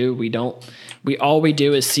how we do. All we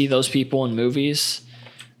do is see those people in movies,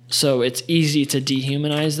 so it's easy to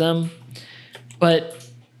dehumanize them. But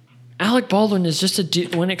Alec Baldwin is just a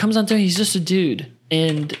dude. When it comes down to it, he's just a dude,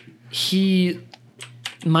 and he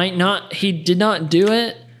did not do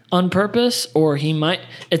it on purpose, or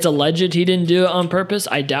it's alleged he didn't do it on purpose.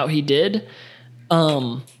 I doubt he did.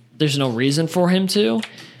 There's no reason for him to.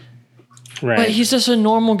 Right. But he's just a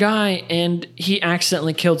normal guy, and he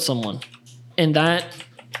accidentally killed someone. And that,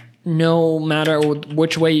 no matter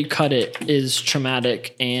which way you cut it, is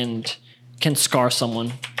traumatic and can scar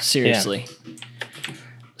someone seriously. Yeah.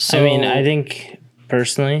 So, I mean, I think,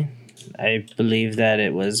 personally, I believe that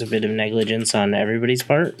it was a bit of negligence on everybody's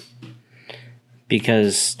part.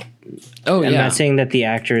 Because I'm not saying that the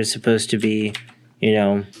actor is supposed to be,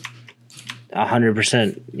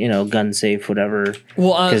 100%, gun safe, whatever.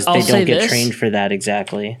 Well, because they don't get trained for that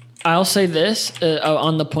exactly. I'll say this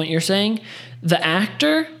on the point you're saying. The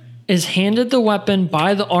actor is handed the weapon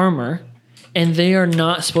by the armor, and they are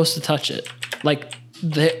not supposed to touch it. Like,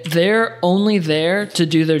 they're only there to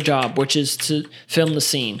do their job, which is to film the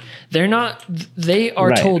scene. They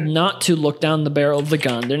are told not to look down the barrel of the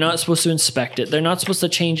gun. They're not supposed to inspect it. They're not supposed to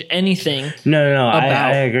change anything. No.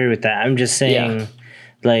 I agree with that. I'm just saying,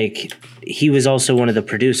 like, he was also one of the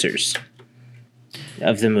producers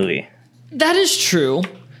of the movie. That is true.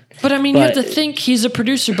 But I mean, you have to think he's a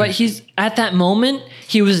producer, but he's at that moment,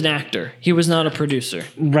 he was an actor. He was not a producer.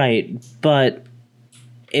 Right. But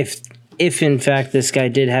if in fact this guy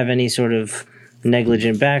did have any sort of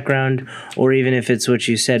negligent background, or even if it's what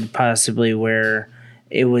you said, possibly where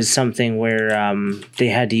it was something where they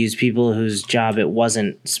had to use people whose job it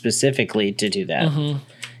wasn't specifically to do that. Mm-hmm.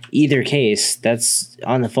 either case, that's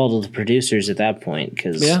on the fault of the producers at that point,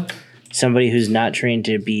 because somebody who's not trained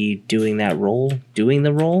to be doing the role,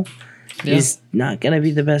 is not going to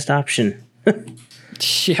be the best option. Yeah.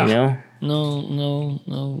 You know?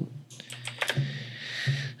 No.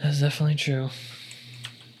 That's definitely true.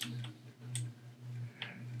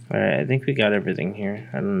 All right, I think we got everything here.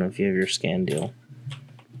 I don't know if you have your scan deal.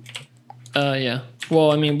 Yeah.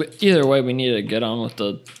 Well, I mean, either way, we need to get on with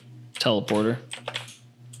the teleporter.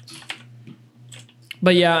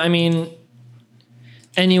 But yeah, I mean,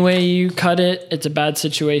 anyway you cut it, it's a bad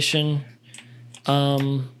situation.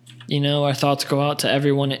 Our thoughts go out to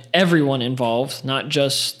everyone involved, not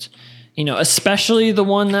just, especially the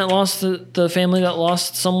one that lost the family that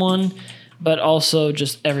lost someone, but also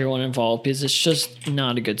just everyone involved, because it's just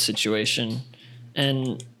not a good situation.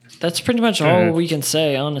 And that's pretty much all we can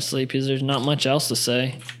say, honestly, because there's not much else to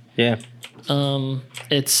say. Yeah.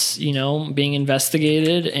 It's, being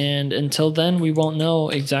investigated, and until then, we won't know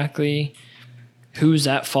exactly who's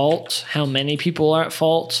at fault, how many people are at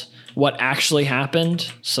fault, what actually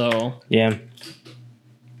happened. So, yeah.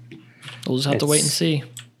 We'll just have to wait and see.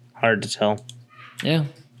 Hard to tell. Yeah,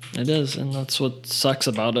 it is, and that's what sucks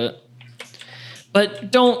about it. But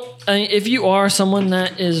if you are someone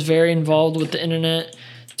that is very involved with the internet,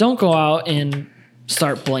 don't go out and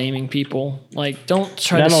start blaming people. Like, don't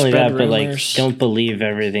try to spread rumors. But don't believe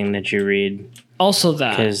everything that you read. Also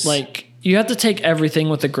that, you have to take everything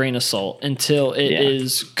with a grain of salt until it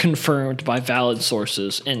is confirmed by valid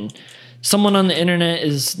sources. And someone on the internet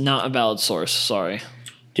is not a valid source. Sorry.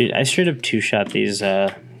 Dude, I straight up two-shot these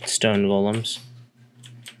stone golems.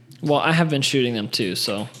 Well, I have been shooting them too,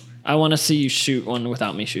 so I want to see you shoot one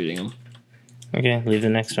without me shooting them. Okay, leave the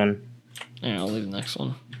next one. Yeah, I'll leave the next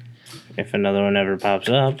one. If another one ever pops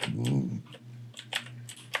up.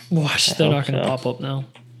 Watch, they're not going to pop up now.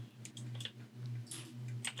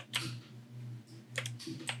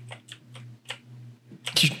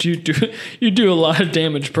 You do a lot of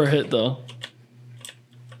damage per hit, though.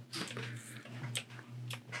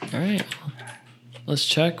 All right. Let's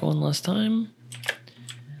check one last time.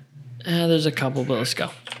 There's a couple, but let's go.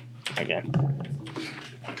 Okay.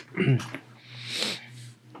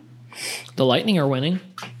 The Lightning are winning.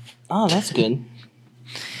 Oh, that's good.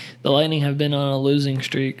 The Lightning have been on a losing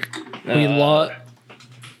streak. We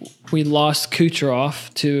lost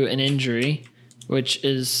Kucherov to an injury, which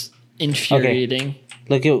is infuriating.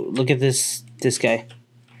 Okay. Look at this guy.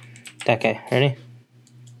 That guy. Ready?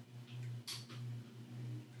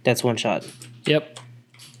 That's one shot. Yep.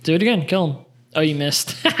 Do it again. Kill him. Oh, you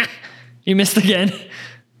missed. You missed again.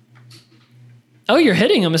 Oh, you're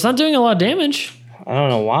hitting him. It's not doing a lot of damage. I don't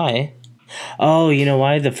know why. Oh, you know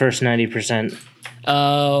why? The first 90%.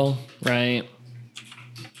 Oh, right.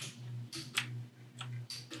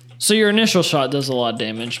 So your initial shot does a lot of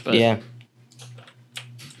damage, but yeah.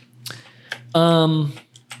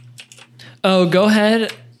 Oh, go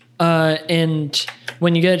ahead. And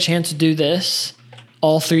when you get a chance to do this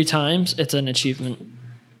all 3 times, it's an achievement.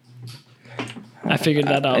 I figured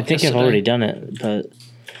that out. I think I've already done it, but.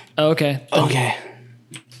 Oh, okay. Okay.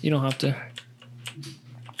 You don't have to.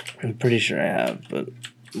 I'm pretty sure I have, but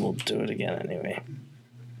we'll do it again anyway.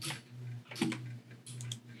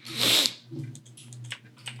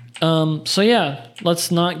 So yeah,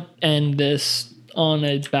 let's not end this on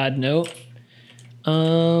a bad note.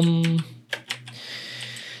 Oh,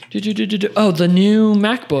 the new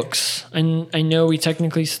MacBooks. I know we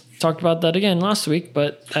technically talked about that again last week,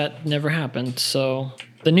 but that never happened. So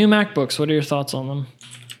the new MacBooks, what are your thoughts on them?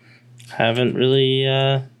 Haven't really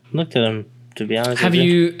looked at them, to be honest. Have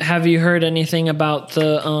you heard anything about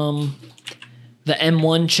the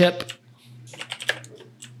M1 chip?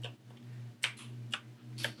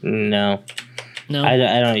 No. I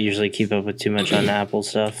don't usually keep up with too much on Apple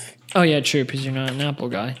stuff. Oh yeah, true, because you're not an Apple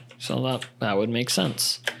guy, so that would make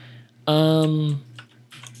sense. Yeah,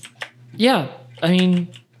 I mean,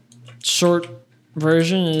 short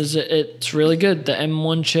version is it's really good. The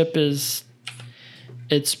M1 chip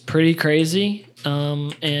it's pretty crazy,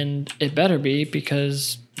 and it better be,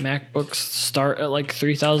 because MacBooks start at like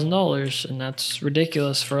 $3,000, and that's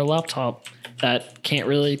ridiculous for a laptop that can't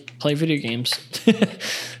really play video games.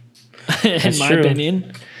 In my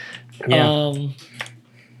opinion. Yeah.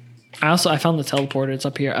 I found the teleporter. It's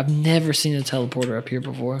up here. I've never seen a teleporter up here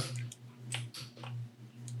before.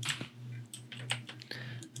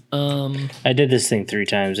 I did this thing 3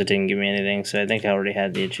 times. It didn't give me anything, so I think I already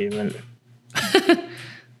had the achievement.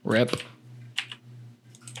 Rip.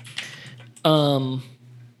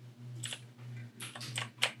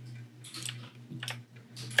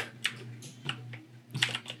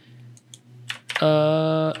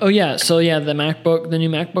 Oh yeah, so yeah, the new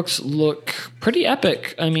MacBooks look pretty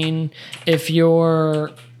epic. I mean, if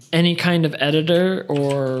you're any kind of editor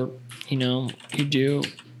or you do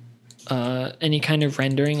any kind of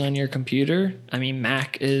rendering on your computer, I mean,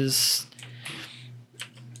 Mac is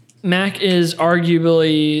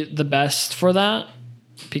arguably the best for that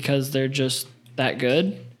because they're just that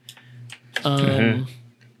good.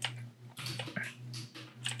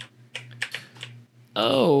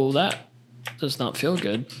 Oh, that does not feel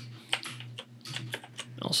good.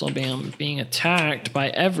 Also, being attacked by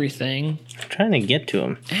everything. I'm trying to get to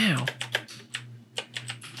him. Ow.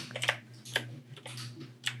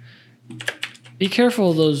 Be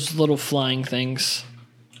careful of those little flying things.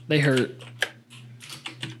 They hurt.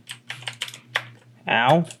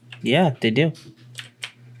 Ow. Yeah, they do.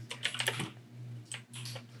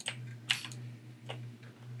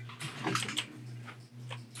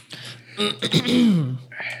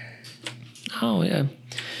 Oh, yeah.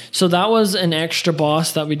 So that was an extra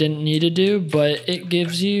boss that we didn't need to do, but it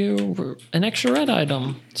gives you an extra red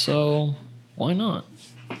item. So why not?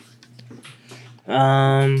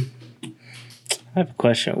 I have a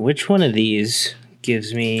question. Which one of these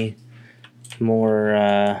gives me more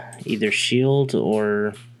either shield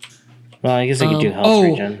or... Well, I guess I could do health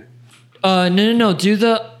regen. No. Do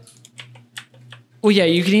the... Well, yeah,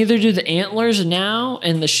 you can either do the antlers now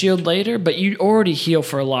and the shield later, but you already heal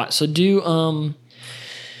for a lot. So do...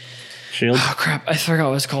 Shield? Oh, crap. I forgot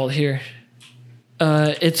what it's called here.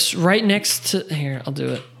 It's right next to... Here, I'll do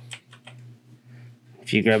it.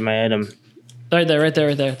 If you grab my item. Right there.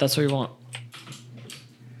 That's what you want.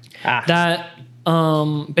 Ah. That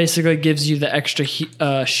basically gives you the extra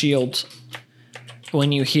shield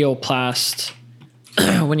when you heal past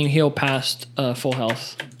full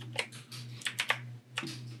health.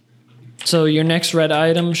 So your next red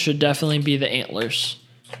item should definitely be the antlers.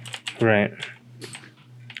 Right.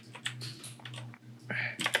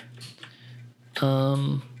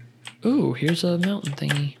 Ooh, here's a mountain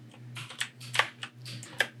thingy.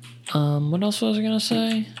 What else was I gonna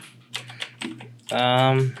say?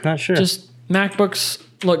 Not sure. Just MacBooks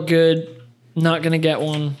look good. Not gonna get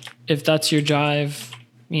one. If that's your jive,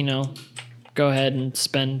 go ahead and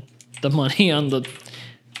spend the money on the,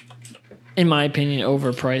 in my opinion,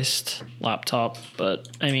 overpriced laptop. But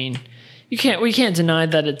I mean, we can't deny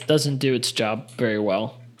that it doesn't do its job very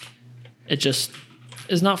well. It just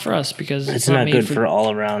is not for us because it's not good for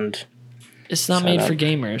all around. It's not made for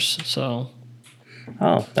gamers, so.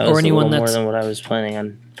 Oh, that was a little more than what I was planning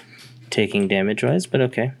on taking damage-wise, but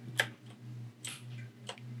okay.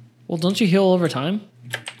 Well, don't you heal over time?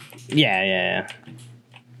 Yeah.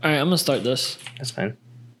 All right, I'm gonna start this. That's fine.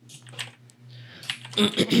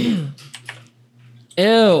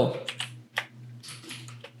 Ew.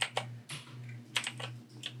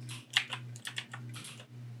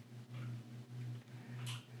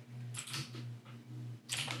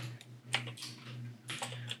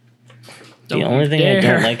 The only thing I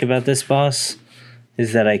don't like about this boss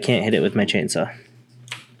is that I can't hit it with my chainsaw.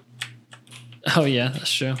 Oh, yeah,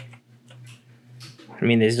 that's true. I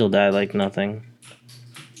mean, they still die like nothing.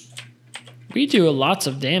 We do lots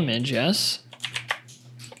of damage, yes.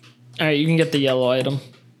 All right, you can get the yellow item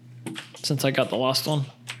since I got the lost one.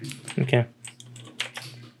 Okay.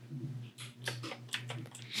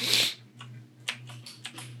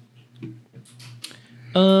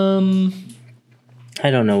 I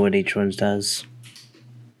don't know what each one does.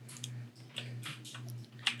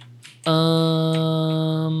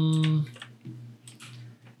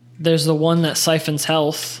 There's the one that siphons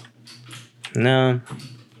health. No.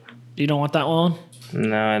 You don't want that one?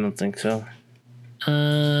 No, I don't think so. Here,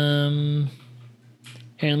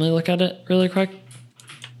 let me look at it really quick.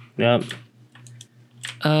 Yep.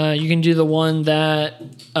 You can do the one that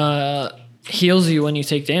heals you when you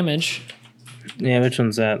take damage. Yeah, which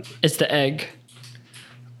one's that? It's the egg.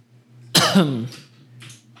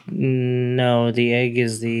 No, the egg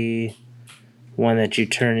is the one that you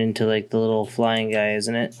turn into like the little flying guy,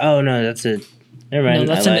 isn't it? Oh no, that's it. Never mind.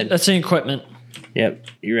 No, that's an equipment. Yep,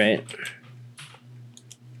 you're right.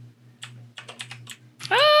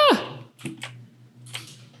 Ah!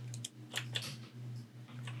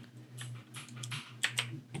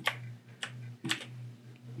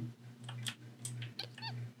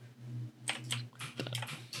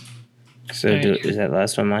 So is that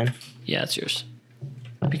last one mine? Yeah, it's yours.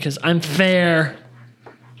 Because I'm fair.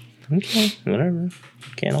 Okay, whatever.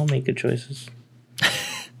 Can't all make good choices.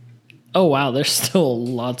 Oh, wow. There's still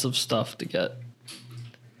lots of stuff to get.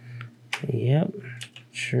 Yep,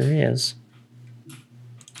 sure is.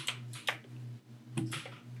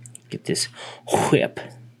 Get this whip.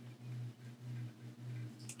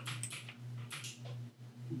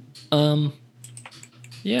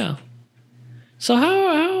 Yeah. So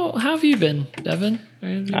how have you been, Devin?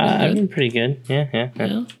 I've been pretty good. Yeah.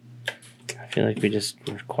 Yeah. I feel like we just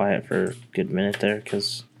were quiet for a good minute there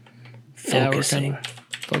because focusing. Yeah,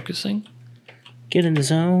 we're focusing. Get in the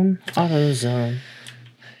zone. Auto zone.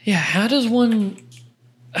 Yeah. How does one?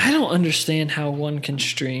 I don't understand how one can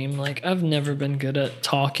stream. Like, I've never been good at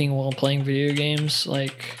talking while playing video games.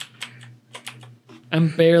 Like, I'm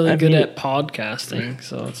barely good at podcasting,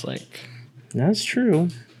 so it's like. That's true.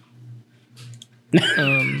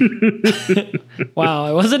 Wow,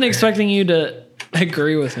 I wasn't expecting you to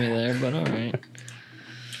agree with me there, but all right.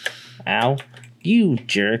 Ow. You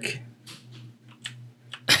jerk.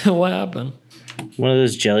 What happened? One of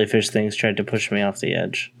those jellyfish things tried to push me off the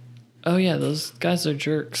edge. Oh, yeah, those guys are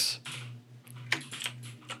jerks.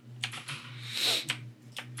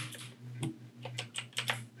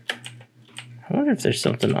 I wonder if there's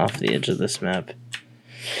something off the edge of this map.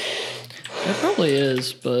 There probably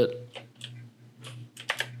is, but...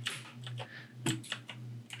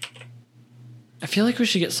 I feel like we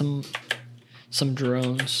should get some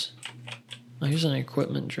drones. Oh, here's an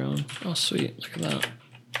equipment drone. Oh, sweet. Look at that.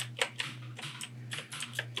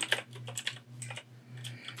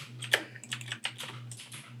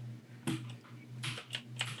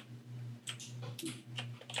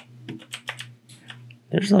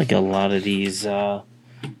 There's like a lot of these, the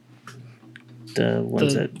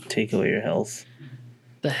ones that take away your health.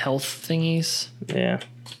 The health thingies? Yeah.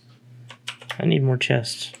 I need more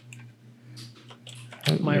chests.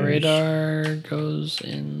 My radar goes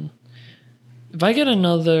in. If I get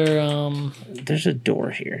another, There's a door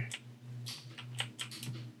here.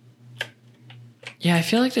 Yeah, I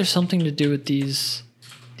feel like there's something to do with these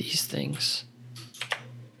things.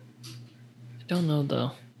 I don't know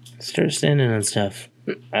though. Start standing on stuff.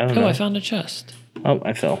 I don't know. Oh, I found a chest. Oh,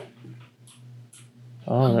 I fell.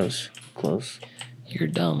 Oh, that was close. You're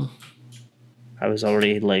dumb. I was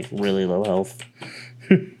already like really low health.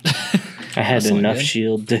 I had enough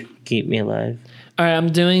shield to keep me alive. All right,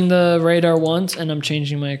 I'm doing the radar once, and I'm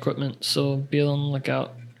changing my equipment, so be on the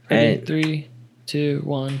lookout. Ready? 3, 2,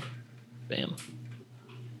 1, bam.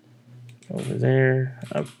 Over there,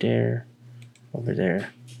 up there, over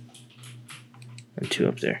there, and 2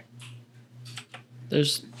 up there.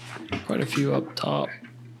 There's quite a few up top.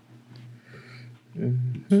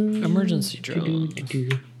 Mm-hmm. Emergency drone.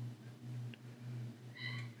 Can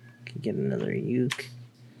get another uke.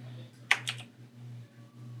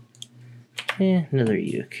 Yeah, another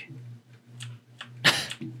uke.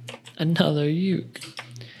 Another uke.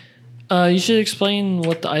 You should explain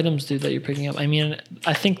what the items do that you're picking up. I mean,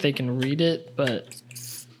 I think they can read it, but...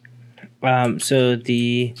 So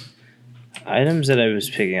the items that I was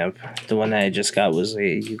picking up, the one that I just got was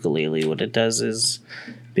a ukulele. What it does is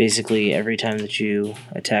basically every time that you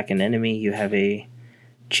attack an enemy, you have a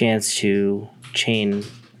chance to chain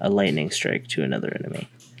a lightning strike to another enemy.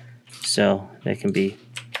 So that can be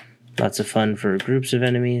lots of fun for groups of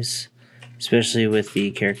enemies, especially with the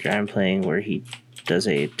character I'm playing where he does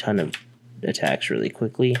a ton of attacks really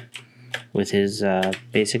quickly with his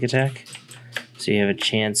basic attack. So you have a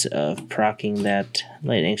chance of proccing that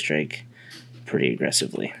lightning strike pretty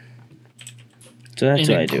aggressively. So that's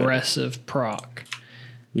what I do. An aggressive proc.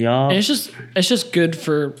 Yeah. And it's just good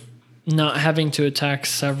for not having to attack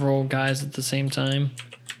several guys at the same time.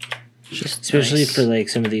 Just especially nice. for like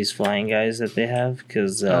some of these flying guys that they have,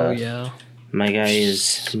 because my guy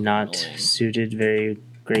is not suited very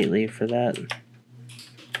greatly for that.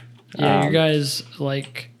 Yeah, your guy's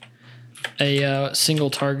like a single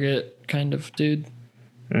target kind of dude.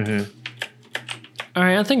 Mm-hmm. All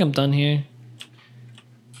right, I think I'm done here.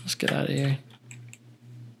 Let's get out of here.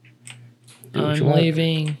 I'm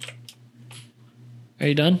leaving. Are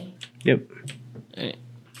you done? Yep. All right.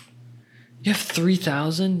 You have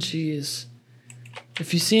 3,000? Jeez.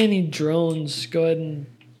 If you see any drones, go ahead and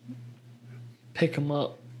pick them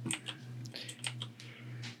up.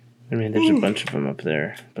 I mean, there's a bunch of them up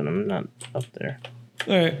there, but I'm not up there.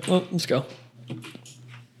 All right, well, let's go.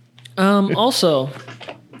 Also,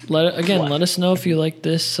 let us know if you like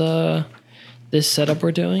this this setup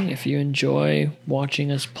we're doing. If you enjoy watching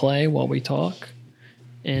us play while we talk,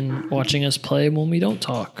 and watching us play when we don't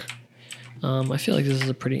talk. I feel like this is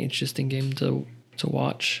a pretty interesting game to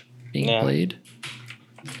watch being played,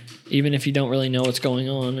 even if you don't really know what's going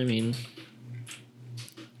on. I mean.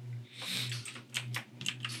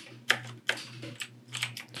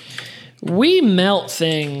 We melt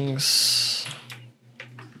things.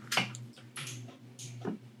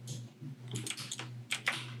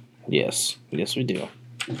 Yes, we do.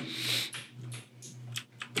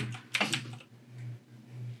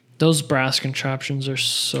 Those brass contraptions are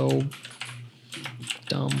so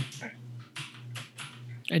dumb.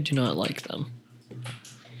 I do not like them.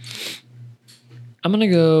 I'm going to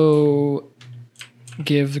go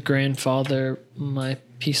give the grandfather my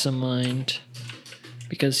peace of mind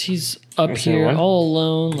because he's up here all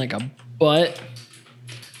alone like a butt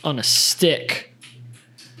on a stick.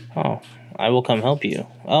 Oh, I will come help you.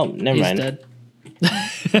 Oh, never mind. Dead.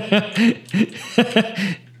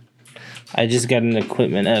 I just got an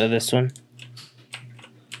equipment out of this one.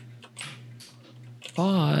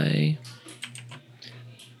 Bye.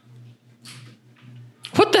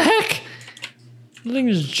 What the heck? The thing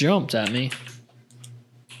just jumped at me.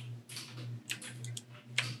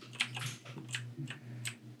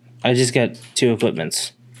 I just got 2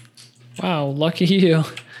 equipments. Wow, lucky you.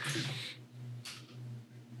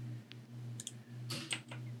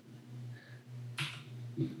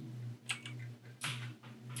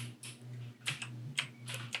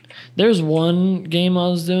 There's one game I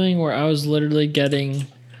was doing where I was literally getting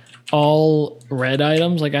all red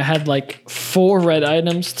items. Like I had like 4 red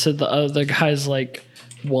items to the other guy's like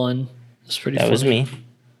 1. It's pretty funny. That was me.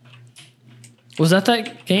 Was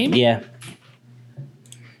that game? Yeah.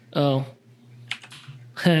 Oh.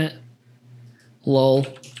 Lol.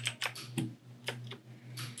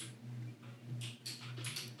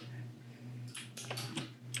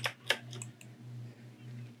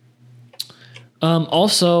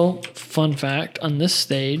 Also, fun fact, on this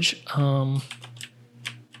stage, I'll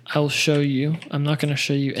show you. I'm not going to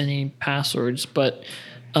show you any passwords, but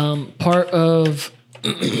part of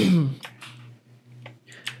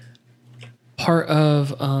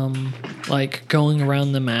like going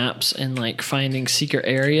around the maps and like finding secret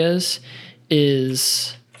areas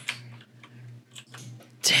is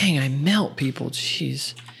dang, I melt people.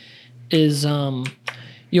 Jeez. Is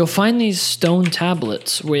you'll find these stone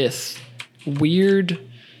tablets with weird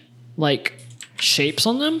like shapes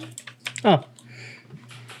on them. Oh.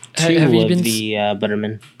 Have you been the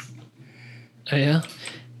Butterman? Oh yeah.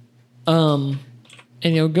 And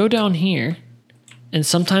you'll go down here, and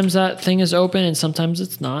sometimes that thing is open and sometimes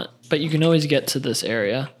it's not, but you can always get to this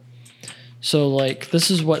area. So like this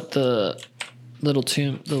is what the little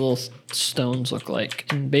stones look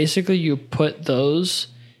like, and basically you put those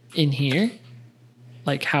in here,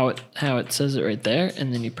 like how it says it right there,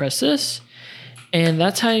 and then you press this, and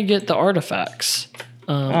that's how you get the artifacts.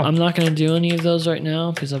 I'm not going to do any of those right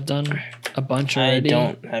now because I've done a bunch already.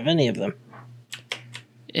 I don't have any of them.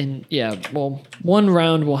 And yeah, well, one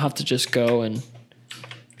round we'll have to just go and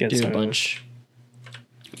do a bunch.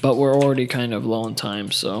 But we're already kind of low on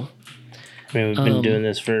time, so. I mean, we've been doing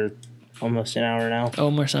this for almost an hour now.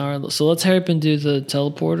 Almost an hour. So let's hurry up and do the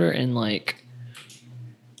teleporter and like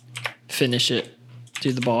finish it.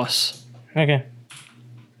 Do the boss. Okay.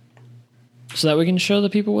 So that we can show the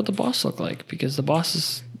people what the boss look like, because the boss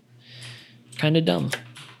is kind of dumb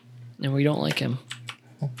and we don't like him.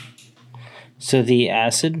 So the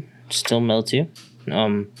acid still melts you.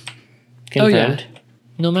 Confirmed. Oh yeah.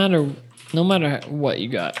 No matter what you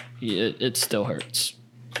got, it still hurts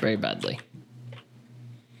very badly.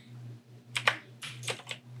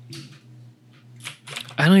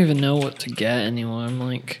 I don't even know what to get anymore.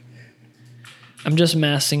 I'm just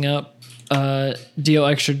massing up deal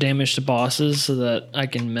extra damage to bosses so that I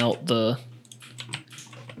can melt the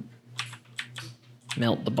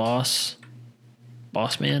boss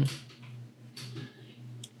man.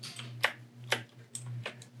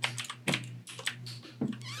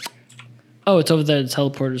 Oh, it's over there. The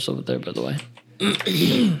teleporter's over there, by the way.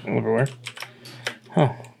 Over where?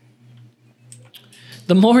 Oh.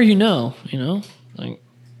 The more you know, like.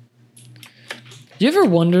 Do you ever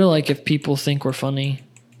wonder, like, if people think we're funny,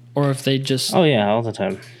 or if they just? Oh yeah, all the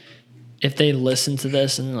time. If they listen to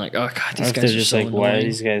this and they're like, oh god, these guys are just so like, annoying. Why are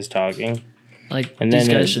these guys talking? Like, and these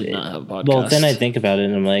guys should not have podcasts. Well, then I think about it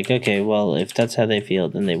and I'm like, okay, well, if that's how they feel,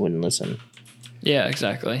 then they wouldn't listen. Yeah,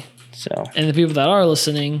 exactly. So. And the people that are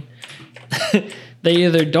listening, they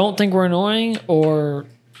either don't think we're annoying or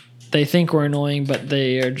they think we're annoying, but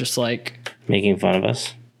they are just like making fun of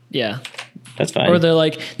us. Yeah. That's fine. Or they're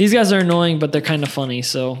like, these guys are annoying, but they're kind of funny,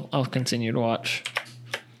 so I'll continue to watch.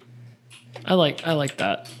 I like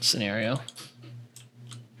that scenario.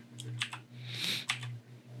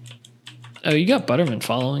 Oh, you got Butterman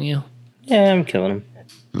following you? Yeah, I'm killing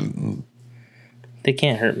them. They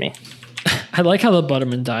can't hurt me. I like how the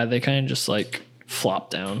Butterman died. They kind of just like flop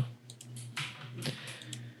down.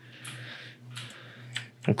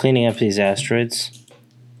 I'm cleaning up these asteroids.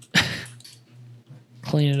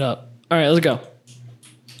 Clean it up. All right, let's go.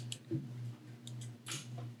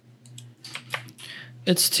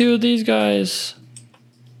 It's 2 of these guys.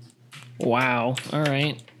 Wow. All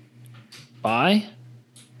right. Bye?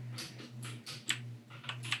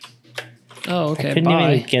 Oh, okay, I couldn't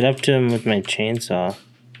bye. even get up to him with my chainsaw.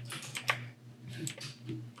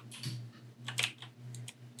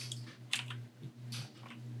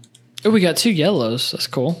 Oh, we got 2 yellows. That's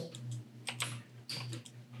cool.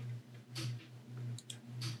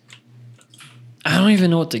 I don't even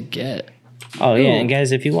know what to get. Oh, yeah, and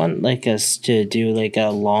guys, if you want like us to do like a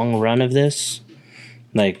long run of this,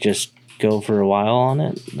 like just go for a while on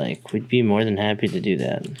it, like we'd be more than happy to do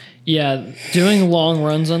that. Yeah, doing long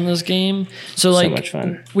runs on this game. So like much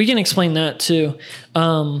fun. We can explain that too.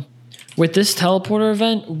 With this teleporter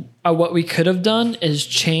event, what we could have done is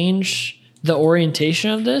change the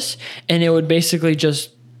orientation of this, and it would basically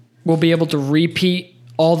we'll be able to repeat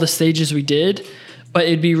all the stages we did, but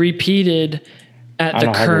it'd be repeated at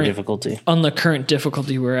the current difficulty. On the current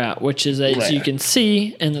difficulty we're at, which is, as you can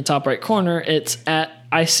see in the top right corner, it's at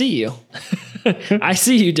I see you. I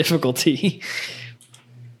see you difficulty.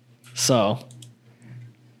 So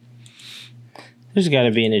there's got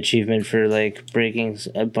to be an achievement for like breaking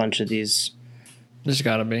a bunch of these. There's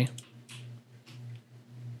got to be.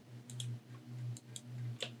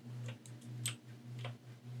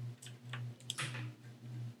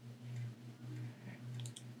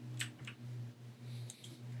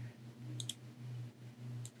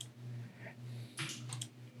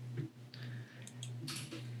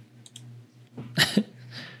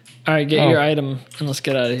 All right, get your item and let's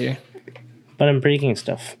get out of here. But I'm breaking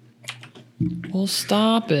stuff. Well,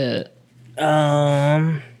 stop it.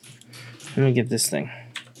 Let me get this thing.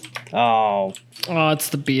 Oh, it's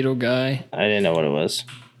the beetle guy. I didn't know what it was.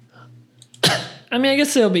 I mean, I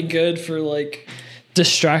guess it'll be good for like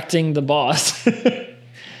distracting the boss.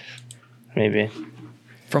 Maybe.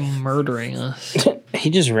 From murdering us. He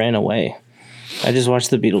just ran away. I just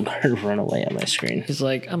watched the beetle guard run away on my screen. He's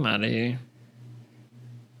like, I'm out of here.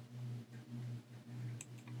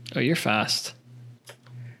 Oh, you're fast.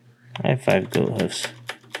 I have 5 goat hoofs.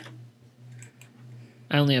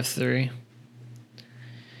 I only have 3.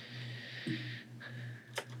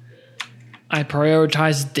 I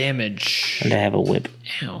prioritize damage. And I have a whip.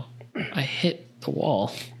 Ow. I hit the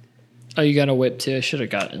wall. Oh, you got a whip too? I should have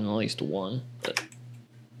gotten at least 1. But...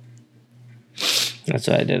 That's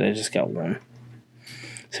what I did. I just got 1.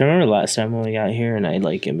 So remember last time when we got here and I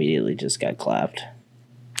like immediately just got clapped?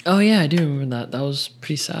 Oh yeah, I do remember that. That was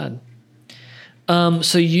pretty sad.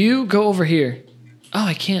 So you go over here. Oh,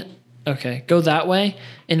 I can't. Okay, go that way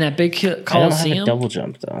in that big Coliseum. I don't have a double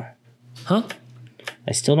jump though. Huh?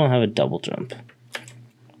 I still don't have a double jump.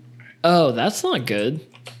 Oh, that's not good.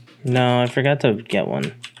 No, I forgot to get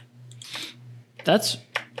one. That's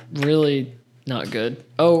really not good.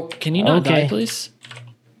 Oh, can you not die, please?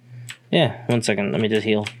 Yeah, 1 second. Let me just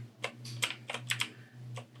heal.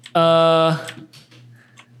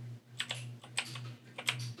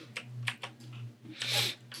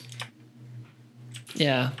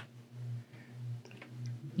 Yeah.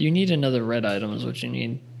 You need another red item is what you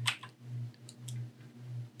need.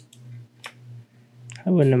 I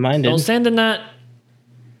wouldn't have minded. Don't stand in that.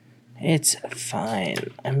 It's fine.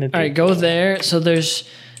 All right, go there. So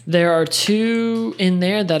there are 2 in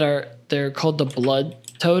there they're called the blood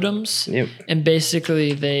totems. Yep. And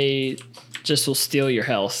basically they just will steal your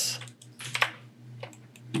health.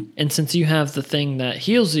 And since you have the thing that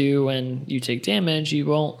heals you when you take damage, you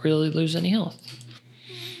won't really lose any health.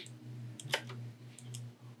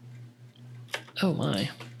 Oh my.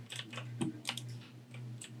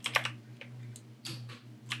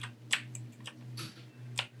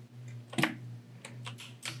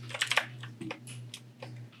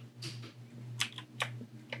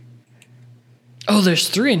 Oh, there's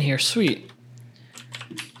 3 in here. Sweet.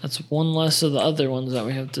 That's 1 less of the other ones that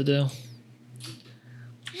we have to do.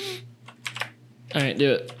 All right,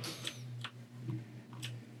 do it.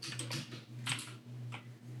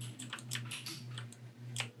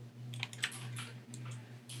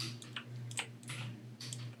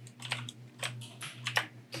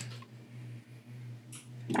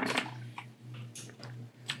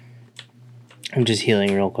 I'm just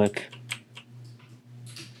healing real quick.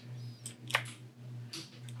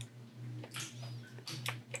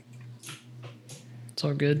 It's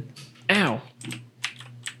all good. Ow.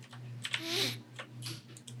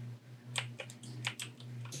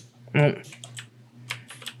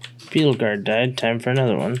 Beetle guard died. Time for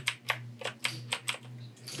another one.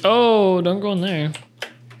 Oh, don't go in there.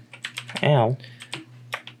 Ow.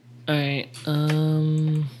 Alright,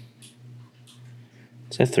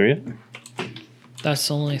 Is that 3 of them? that's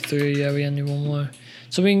only 3. Yeah, we need 1 more.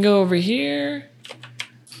 So we can go over here,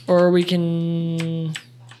 or we can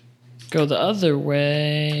go the other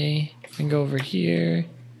way. We can go over here.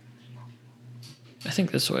 I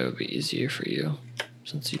think this way would be easier for you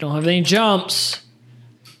since you don't have any jumps.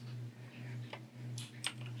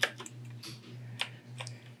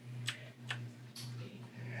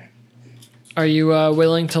 Are you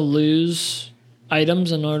willing to lose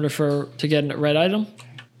items in order to get a red item?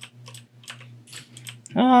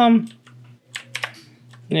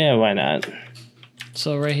 Yeah, why not?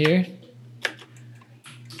 So right here.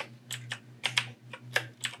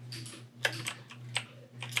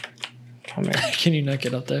 Come here. Can you not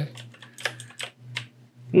get up there?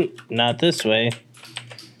 Not this way.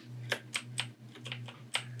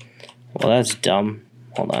 Well, that's dumb.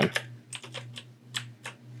 Hold on.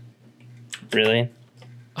 Really?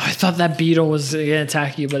 Oh, I thought that beetle was going to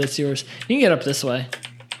attack you, but it's yours. You can get up this way.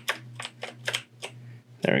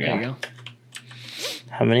 There we There you go.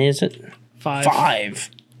 How many is it? 5. 5.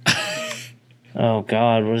 Oh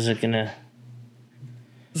God, what is it gonna?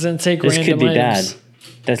 It's going to take This random could be items.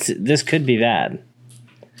 bad. This could be bad.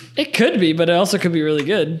 It could be, but it also could be really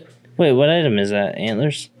good. Wait, what item is that?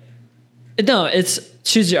 Antlers? No, it's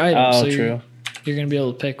choose your item. Oh, so true. You're going to be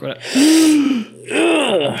able to pick what.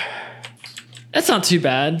 That's not too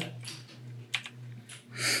bad.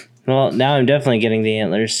 Well, now I'm definitely getting the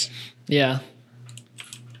antlers. Yeah.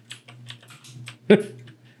 Because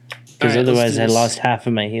All right, otherwise I let's do this. lost half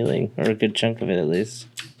of my healing, or a good chunk of it at least.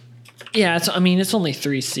 Yeah, it's only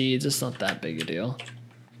 3 seeds. It's not that big a deal.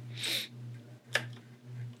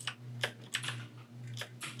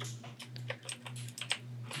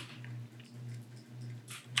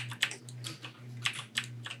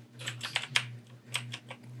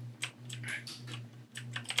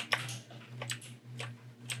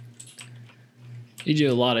 You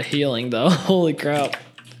do a lot of healing, though. Holy crap.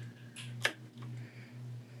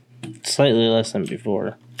 Slightly less than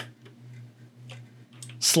before.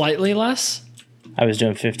 Slightly less? I was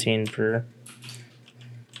doing 15 per.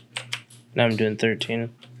 Now I'm doing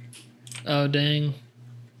 13. Oh, dang.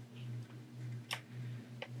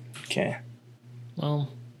 Okay.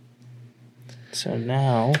 Well, So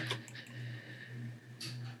now.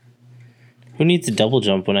 Who needs a double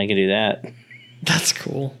jump when I can do that? that's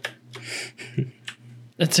cool.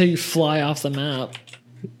 That's how you fly off the map.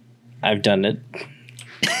 I've done it.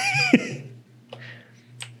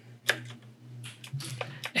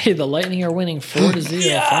 Hey, the Lightning are winning 4-0.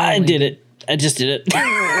 Yeah, I did it. I just did it.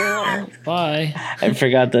 Bye. I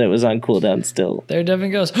forgot that it was on cooldown still. There Devin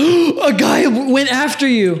goes. A guy went after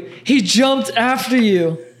you. He jumped after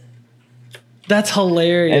you. That's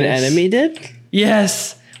hilarious. An enemy did?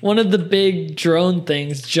 Yes. One of the big drone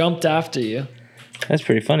things jumped after you. That's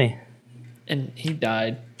pretty funny. And he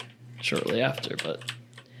died shortly after, but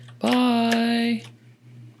bye.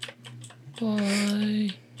 Bye.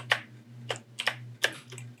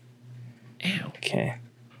 Ow. Okay.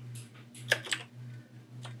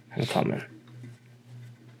 I'm coming.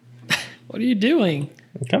 What are you doing?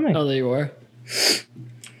 I'm coming. Oh, there you are.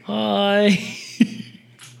 Hi.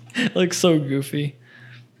 Looks so goofy.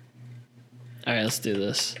 All right, let's do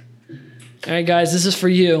this. All right, guys, this is for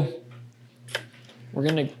you. We're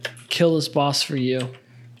going to kill this boss for you.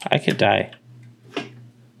 I could die.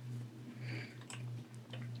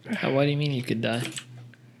 Why do you mean you could die?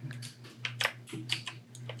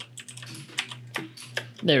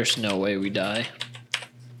 There's no way we die.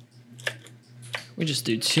 We just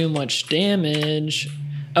do too much damage.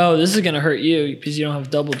 Oh, this is going to hurt you because you don't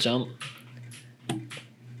have double jump.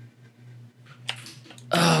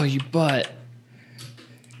 Oh, you butt.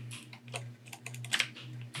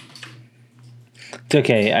 It's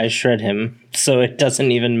okay. I shred him, so it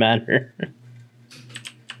doesn't even matter.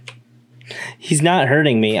 He's not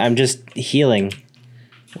hurting me. I'm just healing.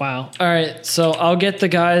 Wow. All right, so I'll get the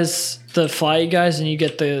guys, the fly guys, and you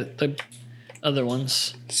get the other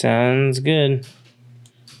ones. Sounds good.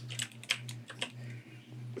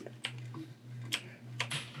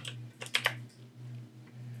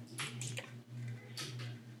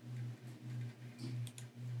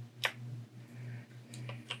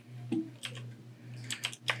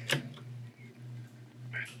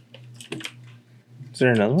 Is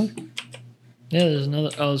there another one? Yeah, there's another.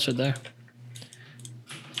 Oh, it's right there.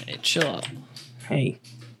 Hey, chill out. Hey.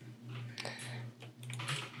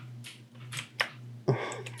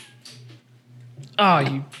 Oh,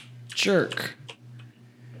 you jerk.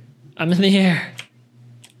 I'm in the air.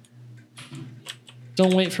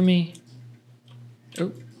 Don't wait for me.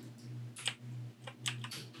 Oh.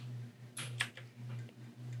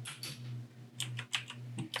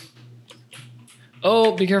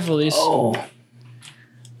 Oh, be careful, these. Oh.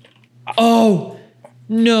 Oh,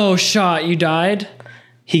 no shot. You died?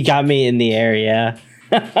 He got me in the air, yeah.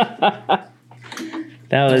 That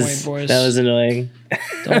Don't was worry, boys. that was annoying.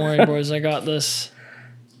 Don't worry, boys. I got this.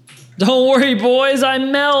 Don't worry, boys. I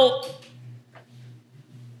melt.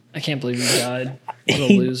 I can't believe you died. What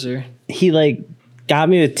a loser. He, like, got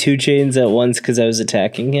me with 2 chains at once because I was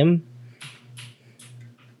attacking him.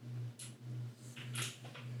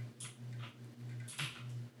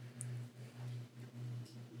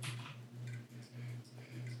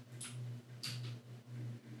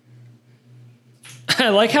 I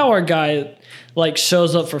like how our guy, like,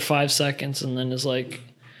 shows up for 5 seconds and then is like,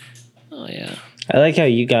 oh, yeah. I like how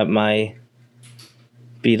you got my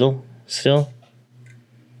beetle still.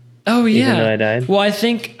 Oh, yeah. Even though I died. Well, I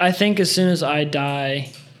think as soon as I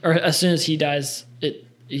die, or as soon as he dies,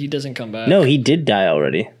 he doesn't come back. No, he did die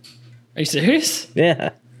already. Are you serious?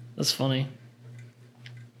 Yeah. That's funny.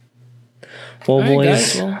 Well, All right,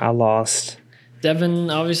 boys, guys, I lost. Devin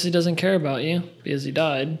obviously doesn't care about you because he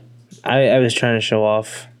died. I was trying to show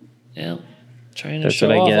off. Yeah. Trying to That's show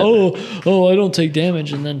what I off. get. Oh, I don't take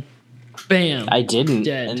damage. And then, bam. I didn't.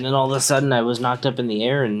 Dead. And then all of a sudden I was knocked up in the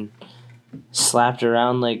air and slapped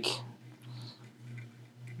around like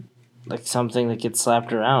something that gets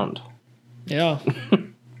slapped around. Yeah.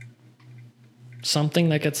 Something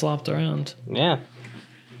that gets slapped around. Yeah.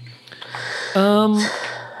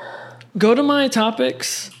 Go to my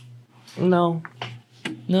topics. No.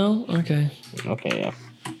 No? Okay. Okay, yeah.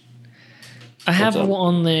 I have up?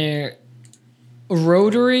 on there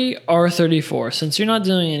Rotary R34. Since you're not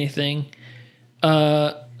doing anything,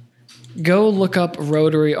 go look up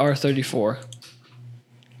Rotary R34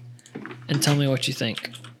 and tell me what you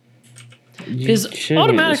think. Because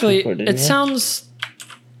automatically it sounds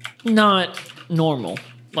not normal.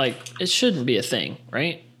 Like, it shouldn't be a thing,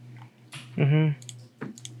 right? Mm-hmm.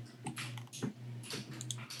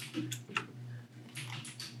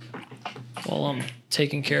 Well, I'm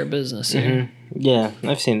taking care of business here. Mm-hmm. Yeah,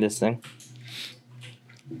 I've seen this thing.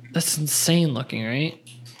 That's insane looking, right?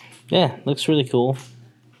 Yeah, looks really cool.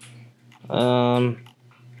 I'd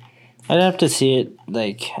have to see it,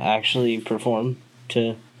 like, actually perform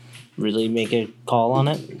to really make a call on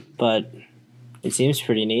it, but it seems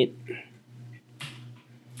pretty neat.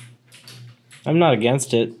 I'm not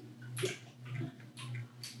against it.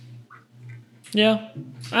 Yeah,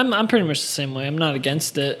 I'm pretty much the same way. I'm not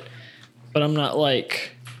against it, but I'm not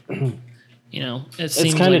like, it seems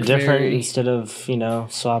It's kind of like different. very... Instead of,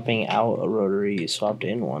 swapping out a rotary, you swapped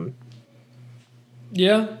in one.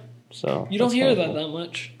 Yeah. So You don't that's hear kinda that cool. that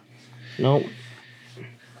much. Nope.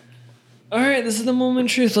 All right, this is the moment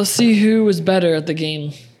of truth. Let's see who was better at the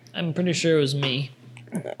game. I'm pretty sure it was me.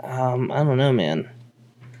 I don't know, man.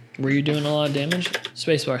 Were you doing a lot of damage?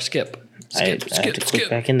 Spacebar, skip. I have to click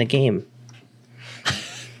back in the game.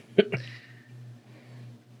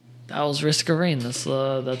 That was Risk of Rain. That's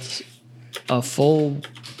a full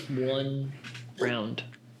 1 round.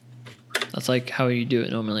 That's like how you do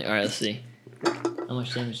it normally. All right, let's see. How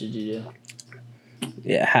much damage did you do?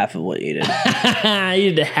 Yeah, half of what you did.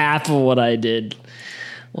 You did half of what I did.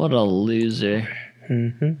 What a loser.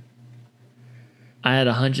 Mm-hmm. I had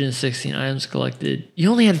 116 items collected. You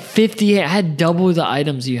only had 58. I had double the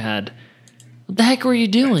items you had. What the heck were you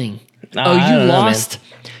doing? Oh, you lost.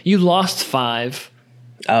 You lost 5.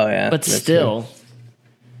 Oh yeah, But still.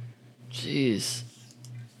 Jeez.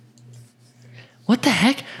 What the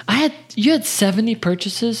heck? You had 70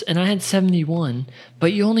 purchases and I had 71,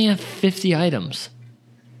 but you only have 50 items.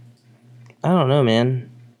 I don't know,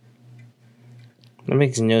 man. That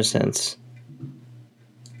makes no sense.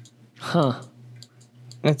 Huh.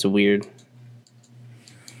 That's weird.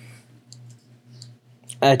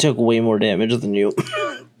 I took way more damage than you.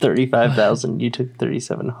 35,000. You took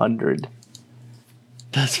 3,700.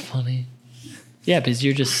 That's funny. Yeah, because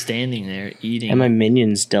you're just standing there eating. And my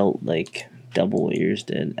minions dealt like double what yours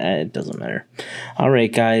did. It doesn't matter. All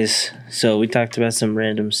right, guys. So we talked about some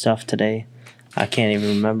random stuff today. I can't even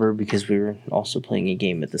remember because we were also playing a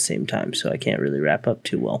game at the same time, so I can't really wrap up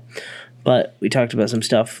too well. But we talked about some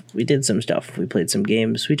stuff. We did some stuff. We played some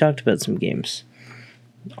games. We talked about some games.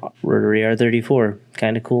 Rotary R34,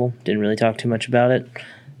 kind of cool. Didn't really talk too much about it.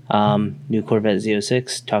 New Corvette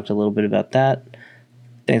Z06, talked a little bit about that.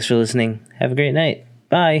 Thanks for listening. Have a great night.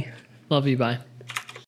 Bye. Love you. Bye.